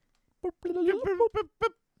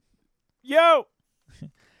 Yo!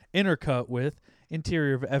 Intercut with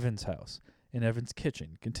interior of Evan's house. In Evan's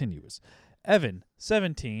kitchen. Continuous. Evan,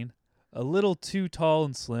 17. A little too tall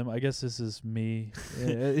and slim. I guess this is me.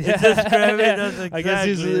 It's describing us exactly. I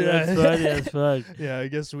guess That's funny as fuck. Yeah, I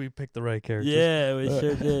guess we picked the right characters. Yeah, we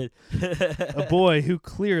sure did. A boy who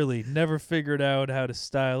clearly never figured out how to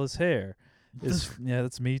style his hair. Yeah,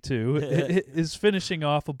 that's me too. Is finishing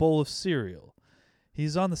off a bowl of cereal.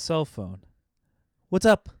 He's on the cell phone. What's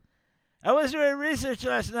up? I was doing research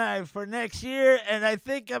last night for next year, and I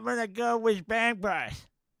think I'm gonna go with Bang Bus.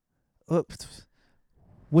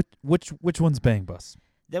 Which one's Bang Bus?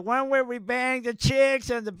 The one where we bang the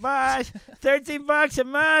chicks on the bus. $13 a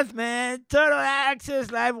month, man. Total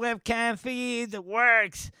access, live webcam feed, the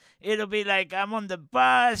works. It'll be like I'm on the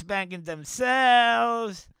bus banging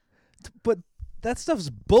themselves. But that stuff's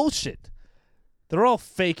bullshit. They're all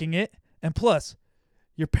faking it, and plus,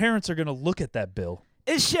 your parents are gonna look at that bill.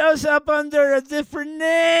 It shows up under a different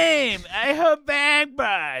name. I hope Bang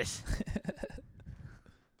Bus.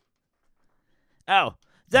 Oh,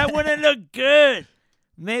 that wouldn't look good.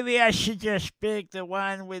 Maybe I should just pick the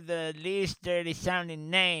one with the least dirty sounding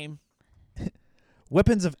name.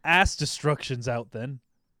 Weapons of ass destruction's out then.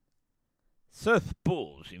 Seth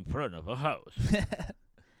pulls in front of a house.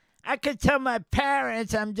 I could tell my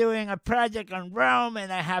parents I'm doing a project on Rome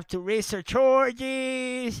and I have to research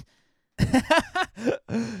orgies.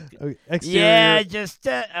 Exterior,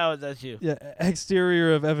 that's you. Yeah,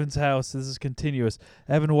 exterior of Evan's house. This is continuous.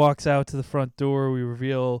 Evan walks out to the front door. We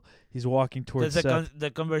reveal he's walking towards Seth.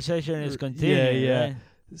 The conversation is continuing. Yeah. Right?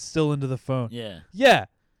 Still into the phone. Yeah.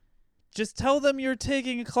 Just tell them you're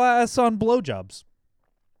taking a class on blowjobs.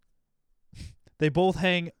 They both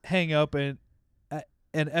hang up, and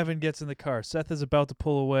Evan gets in the car. Seth is about to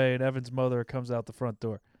pull away, and Evan's mother comes out the front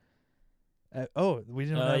door. We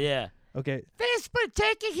didn't know. Yeah. Okay. Thanks for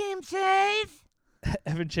taking him safe.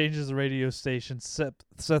 Evan changes the radio station. Seth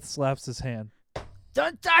slaps his hand.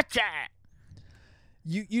 Don't touch that.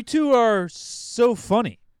 You two are so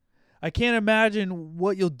funny. I can't imagine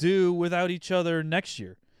what you'll do without each other next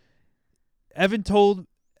year. Evan told...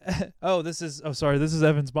 this is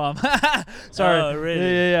Evan's mom. Sorry. Oh,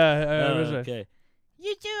 really? Yeah. Okay.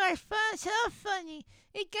 You two are so funny.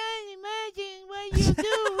 I can't imagine what you'll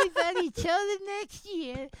do without each other next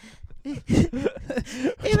year. Even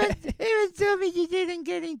told me you didn't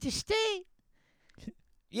get into state.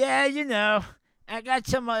 Yeah, I got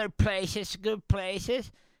some other places, good places.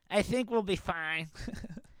 I think we'll be fine.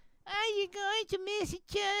 Are you going to miss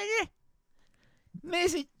each other?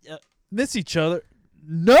 Miss each other?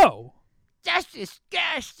 No. That's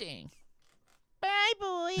disgusting. Bye,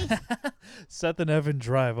 boys. Seth and Evan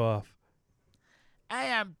drive off. I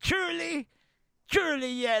am truly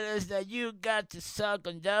jealous that you got to suck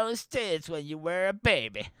on those tits when you were a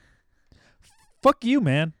baby. Fuck you,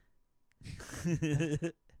 man.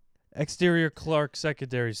 Exterior Clark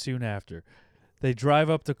Secondary soon after. They drive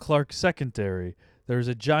up to Clark Secondary. There's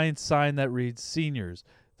a giant sign that reads, Seniors,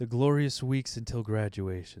 the glorious weeks until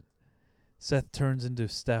graduation. Seth turns into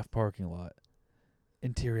staff parking lot.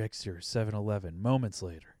 Interior exterior 7-Eleven. Moments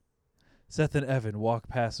later. Seth and Evan walk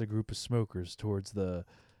past a group of smokers towards the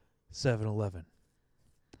 7-Eleven.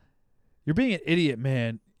 You're being an idiot,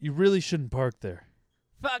 man. You really shouldn't park there.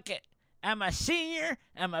 Fuck it. I'm a senior.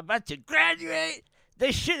 I'm about to graduate.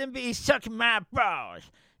 They shouldn't be sucking my balls.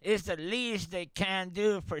 It's the least they can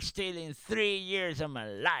do for stealing 3 years of my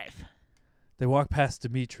life. They walk past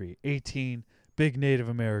Dimitri, 18, big Native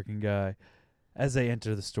American guy. As they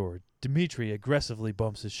enter the store, Dimitri aggressively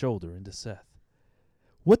bumps his shoulder into Seth.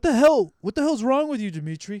 What the hell's wrong with you,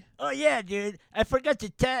 Dimitri? Oh, yeah, dude. I forgot to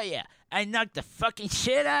tell you. I knocked the fucking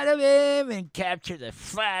shit out of him and captured the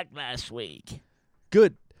flag last week.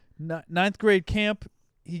 Good. Ninth grade camp,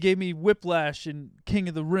 he gave me whiplash in King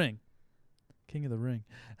of the Ring. King of the Ring.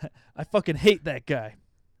 I fucking hate that guy.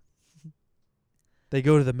 They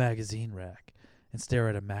go to the magazine rack and stare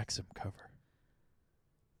at a Maxim cover.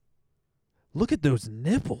 Look at those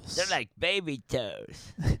nipples. They're like baby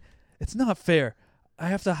toes. It's not fair. I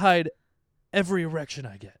have to hide every erection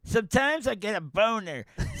I get. Sometimes I get a boner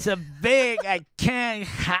so big I can't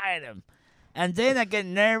hide them. And then I get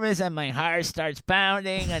nervous and my heart starts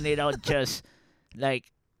pounding and it all just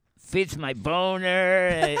fits my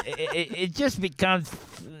boner. It just becomes,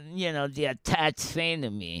 the attached thing to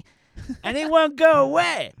me. And it won't go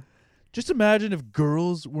away. Just imagine if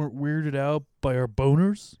girls weren't weirded out by our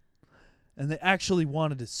boners and they actually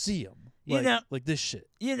wanted to see them. Like this shit.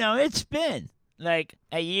 It's been like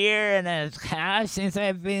a year and a half since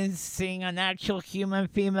I've been seeing an actual human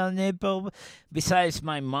female nipple besides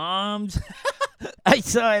my mom's. I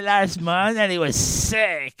saw it last month and it was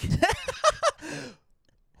sick.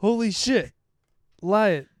 Holy shit.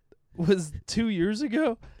 Lie, was 2 years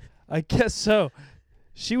ago? I guess so.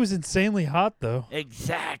 She was insanely hot, though.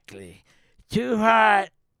 Exactly. Too hot.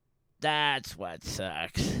 That's what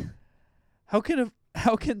sucks. How can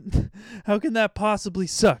that possibly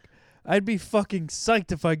suck? I'd be fucking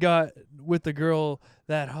psyched if I got with a girl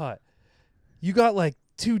that hot. You got like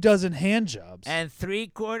 24 hand jobs. And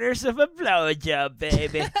 3/4 of a blowjob,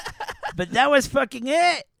 baby. But that was fucking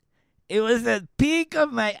it. It was the peak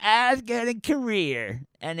of my ass-getting career.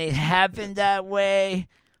 And it happened that way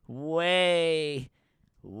way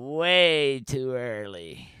too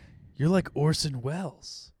early. You're like Orson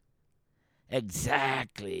Welles.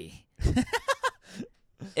 Exactly.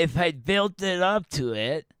 If I'd built it up to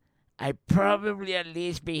it, I'd probably at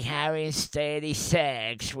least be having steady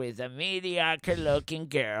sex with a mediocre-looking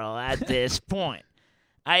girl at this point.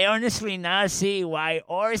 I honestly now see why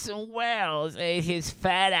Orson Welles ate his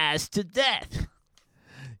fat ass to death.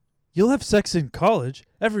 You'll have sex in college.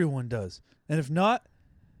 Everyone does. And if not,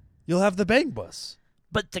 you'll have the bang bus.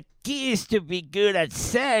 But the key is to be good at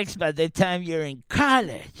sex by the time you're in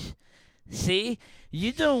college. See?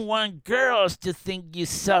 You don't want girls to think you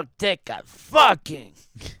suck dick at fucking.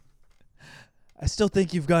 I still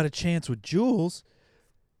think you've got a chance with Jules.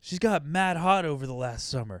 She's got mad hot over the last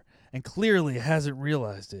summer and clearly hasn't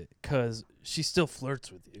realized it because she still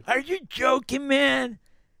flirts with you. Are you joking, man?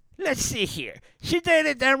 Let's see here. She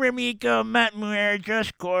dated Dan Remico, Matt Muir,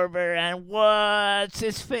 Josh Corber, and what's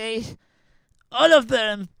his face? All of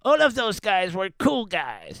those guys were cool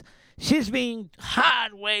guys. She's been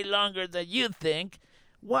hot way longer than you think.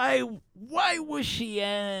 Why would she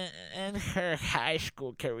end her high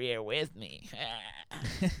school career with me?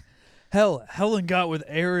 Hell, Helen got with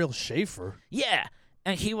Ariel Schaefer. Yeah,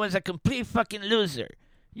 and he was a complete fucking loser.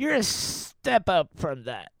 You're a step up from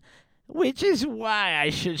that. Which is why I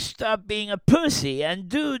should stop being a pussy and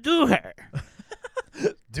do her.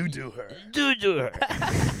 Do her. Do her.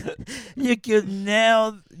 You could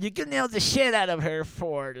nail the shit out of her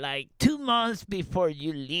for like 2 months before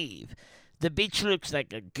you leave. The bitch looks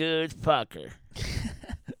like a good fucker.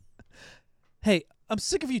 Hey, I'm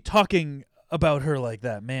sick of you talking about her like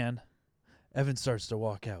that, man. Evan starts to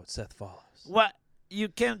walk out. Seth follows. What? You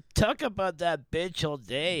can talk about that bitch all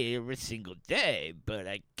day, every single day, but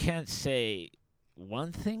I can't say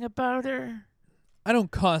one thing about her? I don't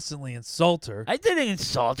constantly insult her. I didn't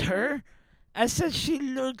insult her. I said she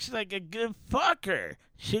looks like a good fucker.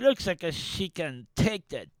 She looks like she can take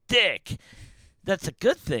that dick. That's a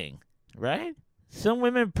good thing, right? Some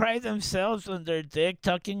women pride themselves on their dick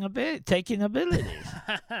taking abilities.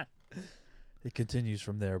 It continues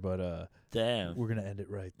from there, but damn, we're gonna end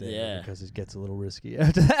it right there, yeah, because it gets a little risky.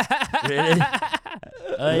 Really?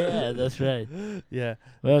 Oh yeah, that's right. Yeah.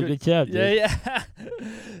 Well, good job, dude. Yeah.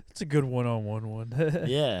 It's a good one-on-one one.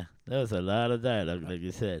 Yeah, that was a lot of dialogue, like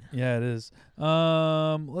you said. Yeah, it is.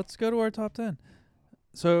 Let's go to our top 10.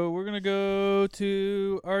 So we're gonna go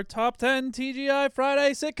to our top 10 TGI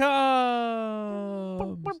Friday sitcoms.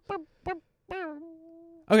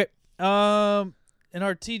 Okay. In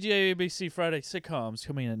our TGI ABC Friday sitcoms,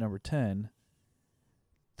 coming in at number 10,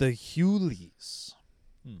 The Huleys.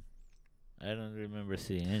 I don't remember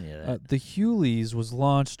seeing any of that. The Huleys was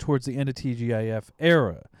launched towards the end of TGIF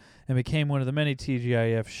era and became one of the many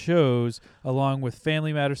TGIF shows, along with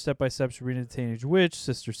Family Matters, Step by Step, Sabrina the Teenage Witch,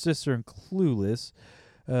 Sister, and Clueless,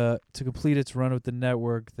 to complete its run with the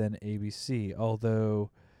network, then ABC. Although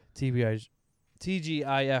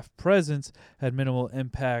TGIF presence had minimal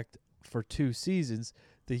impact for 2 seasons,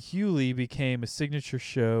 The Hughley became a signature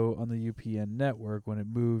show on the UPN network when it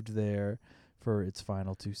moved there for its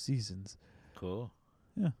final 2 seasons. Cool.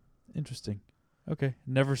 Yeah, interesting. Okay,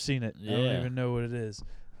 never seen it. Yeah. I don't even know what it is.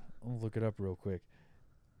 I'll look it up real quick.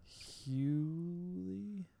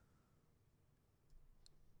 Hughley?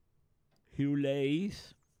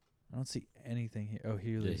 Hugleys? I don't see anything here. Oh,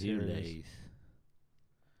 Hughley. The Hugleys.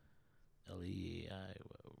 L-E-I.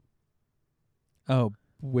 Oh,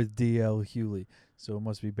 with D.L. Hughley. So it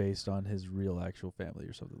must be based on his real actual family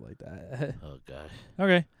or something like that. Oh, gosh.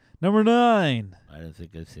 Okay. Number 9. I don't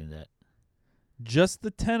think I've seen that. Just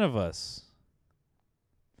the 10 of Us.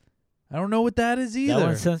 I don't know what that is either. That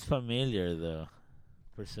one sounds familiar, though,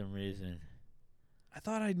 for some reason. I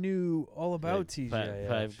thought I knew all about like TGIF.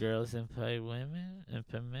 5 girls and 5 women and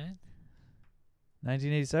 5 men?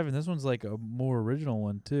 1987. This one's like a more original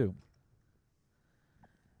one, too.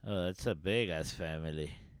 Oh, that's a big-ass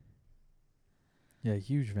family. Yeah,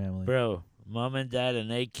 huge family. Bro, Mom and dad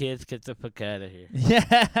and 8 kids, get the fuck out of here.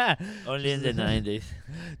 Yeah. Only in the 90s.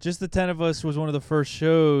 Just the 10 of Us was one of the first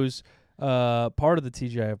shows, part of the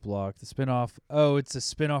TGIF block. The spinoff. Oh, it's a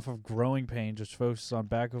spinoff of Growing Pains, which focuses on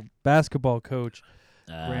basketball coach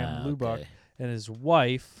Graham Lubach Okay. and his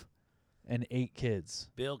wife and 8 kids.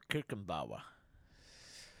 Bill Kirchenbauer.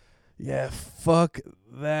 Yeah, fuck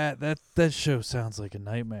that. That show sounds like a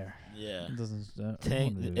nightmare. Yeah. It doesn't. I don't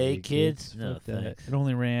Tank- wanna do 8 kids? No, Fuck that. thanks. It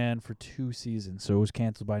only ran for 2 seasons, so it was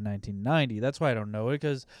canceled by 1990. That's why I don't know it,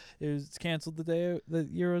 because it was canceled the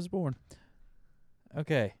year I was born.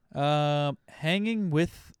 Okay. Hanging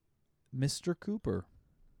with Mr. Cooper.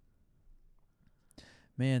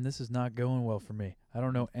 Man, this is not going well for me. I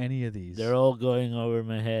don't know any of these. They're all going over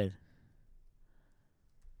my head.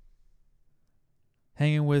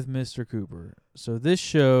 Hanging with Mr. Cooper. So this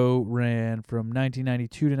show ran from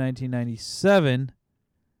 1992 to 1997.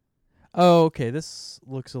 Oh, okay. This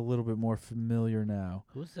looks a little bit more familiar now.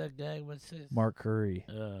 Who's that guy? What's his? Mark Curry.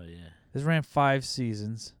 Oh, yeah. This ran 5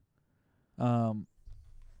 seasons. Yeah,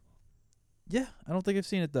 I don't think I've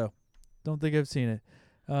seen it, though. Don't think I've seen it.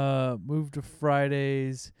 Moved to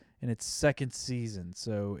Fridays in its 2nd season,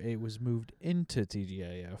 so it was moved into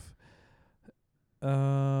TGIF.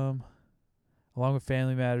 Along with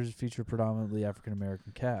Family Matters, it featured predominantly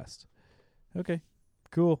African-American cast. Okay,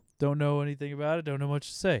 cool. Don't know anything about it. Don't know much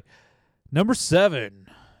to say. Number 7.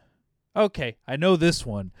 Okay, I know this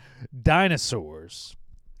one. Dinosaurs.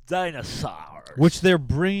 Dinosaurs. Which they're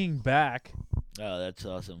bringing back. Oh, that's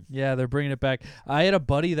awesome. Yeah, they're bringing it back. I had a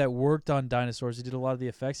buddy that worked on Dinosaurs. He did a lot of the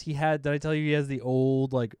effects. Did I tell you he has the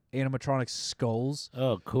old, like, animatronic skulls?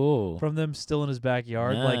 Oh, cool. From them still in his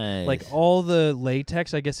backyard. Nice. Like all the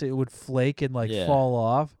latex, I guess it would flake and, like, Yeah. fall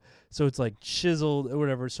off. So it's, like, chiseled or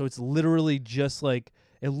whatever. So it's literally just, like,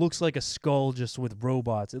 it looks like a skull just with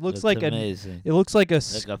robots. It looks That's like amazing. It looks like a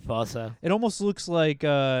Like a fossil. It almost looks like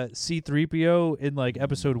C-3PO in like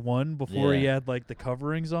episode 1 before he Yeah. had like the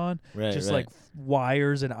coverings on. Right, Just right. like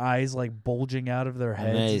wires and eyes like bulging out of their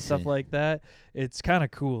heads and stuff Amazing. like that. It's kind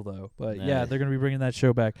of cool though. But yeah, Nice. they're going to be bringing that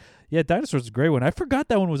show back. Yeah, Dinosaurs is a great one. I forgot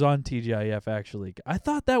that one was on TGIF actually. I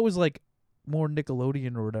thought that was like more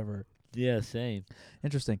Nickelodeon or whatever. Yeah, same.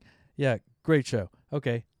 Interesting. Yeah, great show.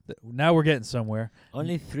 Okay. Now we're getting somewhere.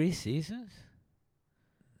 Only 3 seasons?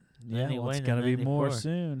 Yeah, Only well, it's went in gonna be more 94.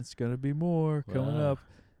 soon. It's gonna be more coming Wow. up.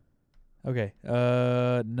 Okay,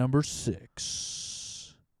 number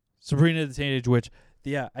 6, Sabrina the Teenage Witch.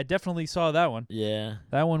 Yeah, I definitely saw that one. Yeah.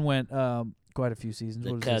 That one went quite a few seasons.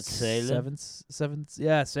 The What is cat it, Salem? seven.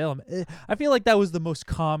 Yeah, Salem. I feel like that was the most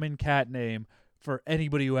common cat name for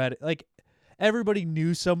anybody who had like. Everybody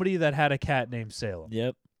knew somebody that had a cat named Salem.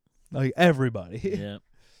 Yep. Like everybody. Yep.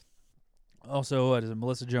 Also, what is it?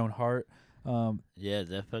 Melissa Joan Hart. Yeah,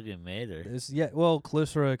 that fucking made her.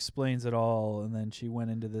 Callisto explains it all, and then she went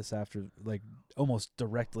into this after, like, almost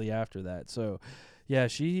directly after that. So, yeah,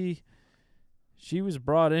 she was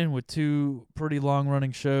brought in with 2 pretty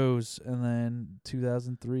long-running shows, and then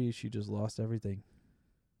 2003 she just lost everything.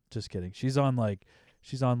 Just kidding. She's on like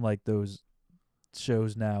those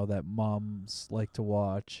shows now that moms like to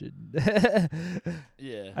watch.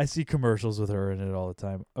 Yeah. I see commercials with her in it all the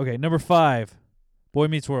time. Okay, number 5, Boy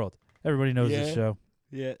Meets World. Everybody knows this show.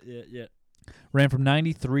 Yeah. Ran from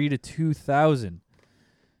 93 to 2000.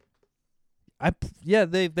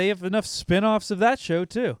 They have enough spin-offs of that show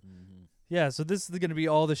too. Mm-hmm. Yeah, so this is going to be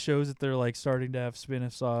all the shows that they're like starting to have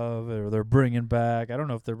spin-offs of, or they're bringing back. I don't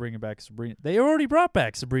know if they're bringing back Sabrina. They already brought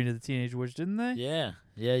back Sabrina the Teenage Witch, didn't they? Yeah.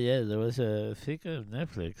 There was a think of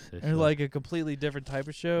Netflix. Or like a completely different type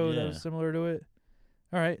of show that Yeah. was similar to it.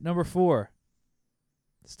 All right, number 4,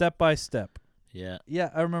 Step by Step. Yeah. Yeah,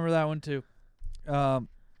 I remember that one too. I'm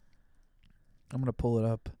going to pull it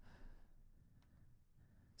up.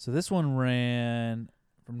 So this one ran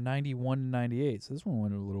from 91 to 98. So this one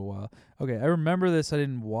went a little while. Okay, I remember this. I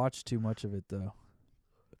didn't watch too much of it, though.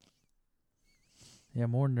 Yeah,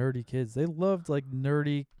 more nerdy kids. They loved, like,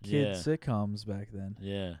 nerdy kid Yeah. sitcoms back then.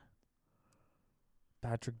 Yeah.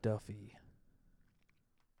 Patrick Duffy.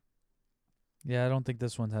 Yeah, I don't think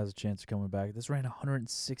this one has a chance of coming back. This ran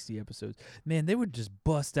 160 episodes. Man, they would just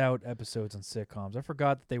bust out episodes on sitcoms. I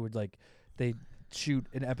forgot that they'd shoot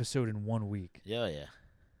an episode in 1 week. Yeah.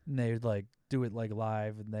 And they would like do it like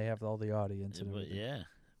live, and they have all the audience. And But everything. yeah.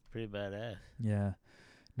 Pretty badass. Yeah.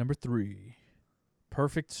 Number 3,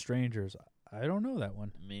 Perfect Strangers. I don't know that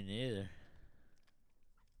one. Me neither.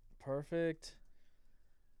 Perfect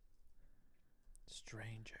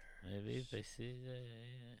Stranger. Maybe if I see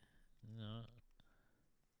that. No.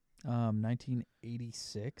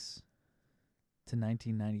 1986 to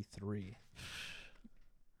 1993.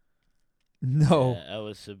 No. Yeah, I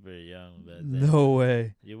was super young back then. No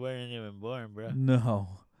way. You weren't even born, bro. No.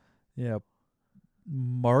 Yeah.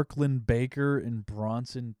 Marklin Baker and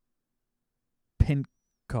Bronson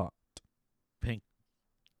Pincott.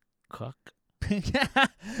 Cock? Pincott.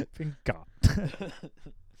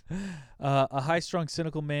 A high-strung,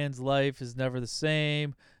 cynical man's life is never the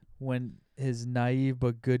same when his naive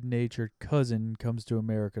but good-natured cousin comes to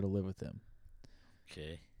America to live with him.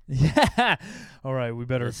 Okay. Yeah. All right, we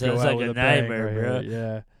better That go sounds out like with a a bang nightmare, right bro. here.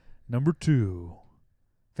 Yeah. Number 2.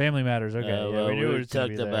 Family Matters. Okay. Yeah, well, we knew it was gonna talked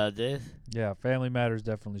be there. about this. Yeah, Family Matters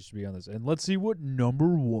definitely should be on this. And let's see what number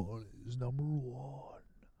 1 is. Number 1.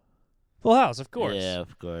 Full House, of course. Yeah,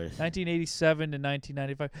 of course. 1987 to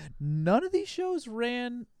 1995. None of these shows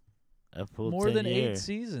ran A full more 10 than years. 8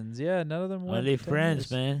 seasons. Yeah, none of them went Only 10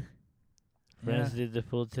 Friends, years. man. Friends Yeah. did the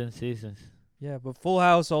full 10 seasons. Yeah, but Full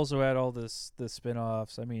House also had all the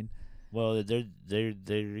spin-offs. I mean, Well,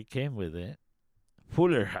 they came with it.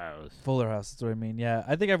 Fuller House. Fuller House, that's what I mean. Yeah,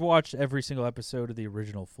 I think I've watched every single episode of the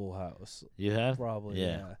original Full House. You have? Probably,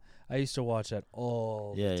 Yeah. yeah. I used to watch that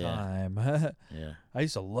all Yeah, the yeah. time. Yeah. I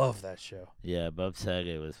used to love that show. Yeah, Bob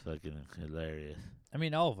Saget was fucking hilarious. I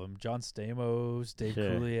mean, all of them. John Stamos, Dave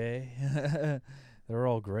Sure. Coulier. They're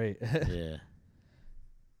all great. Yeah.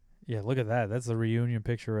 Yeah, look at that. That's the reunion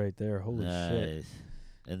picture right there. Holy shit. Nice.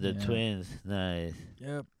 And the Yeah. twins, nice.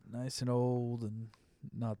 Yep, nice and old and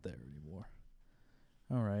not there anymore.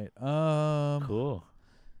 All right. Cool.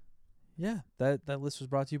 Yeah, that list was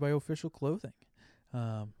brought to you by Official Clothing.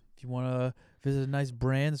 If you want to visit a nice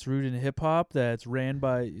brand that's rooted in hip hop, that's ran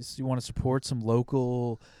by, you want to support some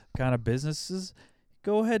local kind of businesses,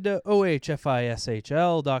 go ahead to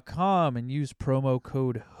ohfishl.com and use promo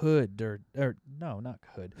code HOOD or no, not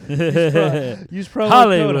HOOD. Use promo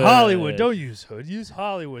Hollywood. code Hollywood. Don't use HOOD. Use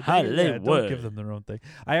Hollywood. Yeah, don't Hollywood. give them their own thing.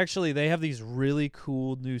 They have these really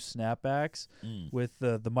cool new snapbacks with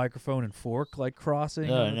the microphone and fork like crossing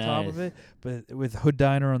Oh, on the top of nice. it, but with Hood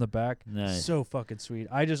Diner on the back. Nice. So fucking sweet.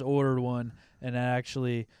 I just ordered one, and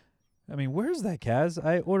I mean, where's that, Kaz?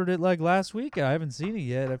 I ordered it like last week, and I haven't seen it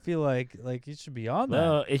yet. I feel like it should be on there.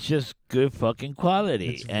 Well, it's just good fucking quality,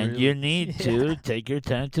 It's and really- you need to take your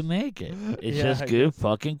time to make it. It's Yeah, just I good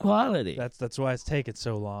fucking quality. That's why it's taken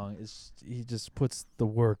so long. He just puts the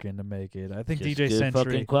work in to make it. I think Just DJ good Sentry.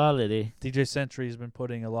 fucking quality. DJ Sentry has been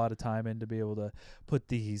putting a lot of time in to be able to put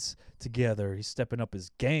these together. He's stepping up his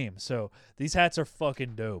game. So these hats are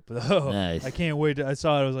fucking dope. Nice. I can't wait. I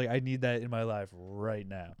saw it. I was like, I need that in my life right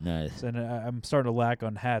now. Nice. And I'm starting to lack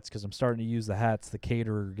on hats because I'm starting to use the hats the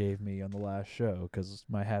caterer gave me on the last show because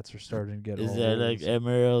my hats are starting to get Is all that like holes.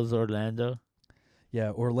 Emeralds Orlando?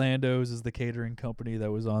 Yeah, Orlando's is the catering company that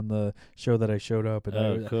was on the show that I showed up. And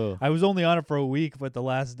Oh, cool. I was only on it for a week, but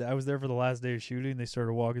I was there for the last day of shooting. They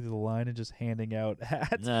started walking through the line and just handing out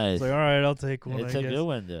hats. Nice. It's like, all right, I'll take one. It's I a guess. good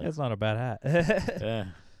one, though. It's not a bad hat. Yeah.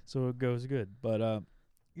 So it goes good. But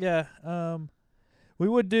yeah, we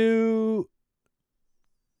would do.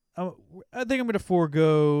 I think I'm gonna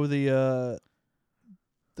forego the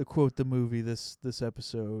quote the movie this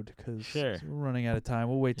episode because Sure. we're running out of time.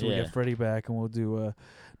 We'll wait till we Yeah. get Freddie back and we'll do a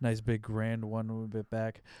nice big grand one when we get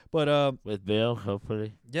back. But With Bill,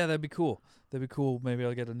 hopefully. yeah, that'd be cool. That'd be cool. Maybe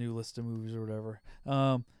I'll get a new list of movies or whatever.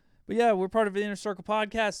 But yeah, we're part of the Inner Circle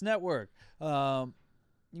Podcast Network.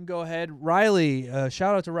 You can go ahead, Riley.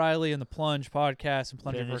 Shout out to Riley and the Plunge Podcast and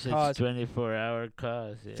Plunge for a Finish Cause. 24-hour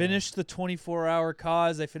cause. Yeah. Finished the 24-hour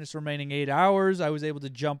cause. They finished the remaining 8 hours. I was able to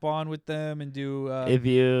jump on with them and do. If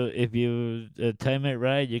you time it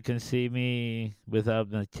right, you can see me without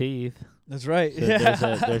my teeth. That's right. So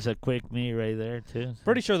Yeah. there's a quick me right there too.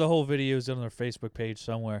 Pretty sure the whole video is on their Facebook page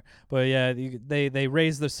somewhere. But yeah, they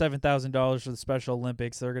raised the $7,000 for the Special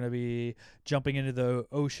Olympics. They're going to be jumping into the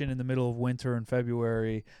ocean in the middle of winter in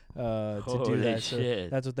February to do Holy that. So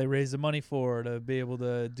shit. that's what they raised the money for, to be able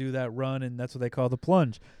to do that run, and that's what they call the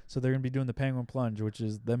plunge. So they're going to be doing the Penguin Plunge, which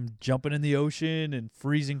is them jumping in the ocean in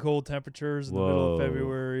freezing cold temperatures in the middle of Whoa.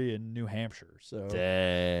 February in New Hampshire. So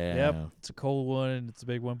Damn. yep, it's a cold one and it's a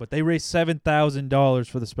big one. But they raised $7,000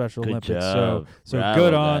 for the Special Good Olympics. job. So Bravo,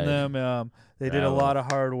 good on guys. them. They did a Bravo. lot of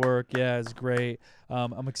hard work. Yeah, it's great.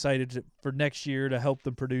 I'm excited for next year to help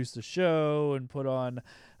them produce the show and put on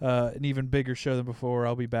an even bigger show than before.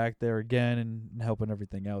 I'll be back there again and helping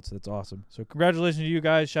everything out. So that's awesome. So congratulations to you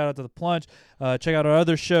guys. Shout out to the Plunge. Check out our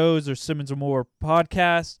other shows. There's Simmons and More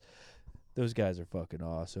podcast. Those guys are fucking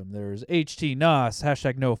awesome. There's HT Nos,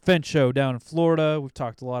 #NoOffense show down in Florida. We've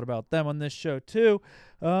talked a lot about them on this show too.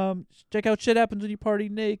 Check out Shit Happens When You Party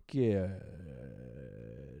Naked.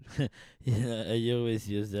 Yeah, I always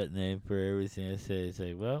use that name for everything I say. It's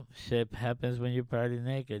like, well, shit happens when you party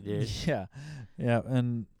naked, dude. Yeah,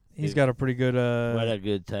 and He's got a pretty good. What a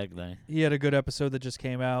good tagline. He had a good episode that just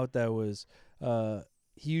came out. That was.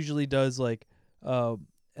 He usually does like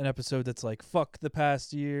an episode that's like fuck the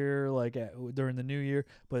past year, like during the new year.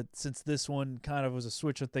 But since this one kind of was a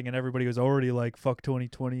switch thing, and everybody was already like fuck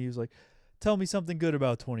 2020, he was like, tell me something good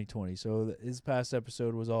about 2020. So his past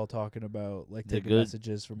episode was all talking about like The taking good-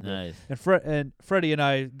 messages from nice. and Freddie and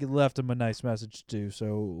I left him a nice message too,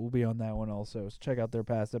 so we'll be on that one also. So check out their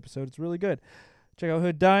past episode; it's really good. Check out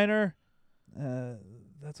Hood Diner.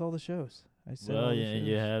 That's all the shows. I said all Well, the yeah, shows.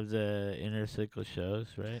 you have the Inner Circle shows,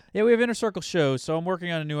 right? Yeah, we have Inner Circle shows. So I'm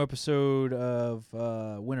working on a new episode of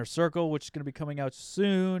Winter Circle, which is going to be coming out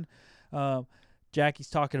soon. Jackie's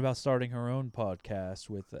talking about starting her own podcast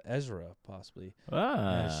with Ezra, possibly.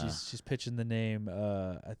 She's pitching the name.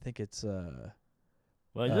 I think it's.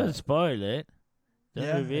 Well, don't spoil it. Don't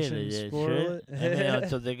Yeah, I reveal shouldn't it. spoil Sure. it. I mean,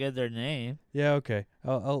 until they get their name. Yeah, okay.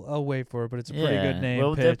 I'll wait for it, but it's a pretty good name.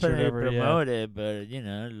 We'll pitch or definitely whatever. promote it, but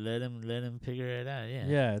let him figure it out. Yeah.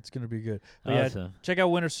 Yeah, it's gonna be good. But Awesome. yeah, check out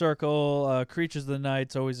Winter Circle. Creatures of the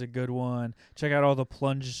Night's always a good one. Check out all the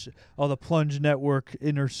Plunge Network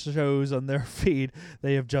inner shows on their feed.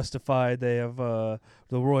 They have Justified. They have the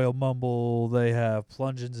Royal Mumble. They have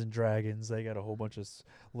Plungeons and Dragons. They got a whole bunch of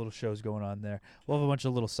little shows going on there. We'll have a bunch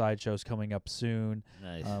of little side shows coming up soon.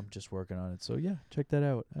 Nice. Just working on it. So yeah, check that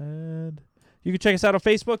out. And you can check us out on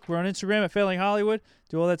Facebook. We're on Instagram at Failing Hollywood.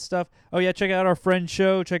 Do all that stuff. Oh, yeah, check out our friend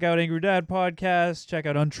show. Check out Angry Dad Podcast. Check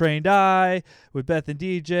out Untrained Eye with Beth and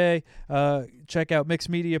DJ. Check out Mixed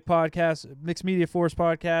Media Podcast, Mixed Media Force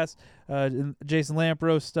Podcast, Jason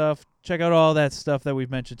Lampros stuff. Check out all that stuff that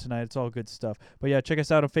we've mentioned tonight. It's all good stuff. But, yeah, check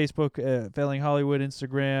us out on Facebook, Failing Hollywood,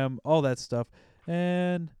 Instagram, all that stuff.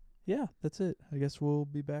 And, yeah, that's it. I guess we'll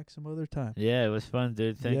be back some other time. Yeah, it was fun,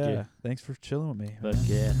 dude. Thank you. Thanks for chilling with me. Fuck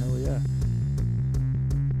yeah. Hell yeah.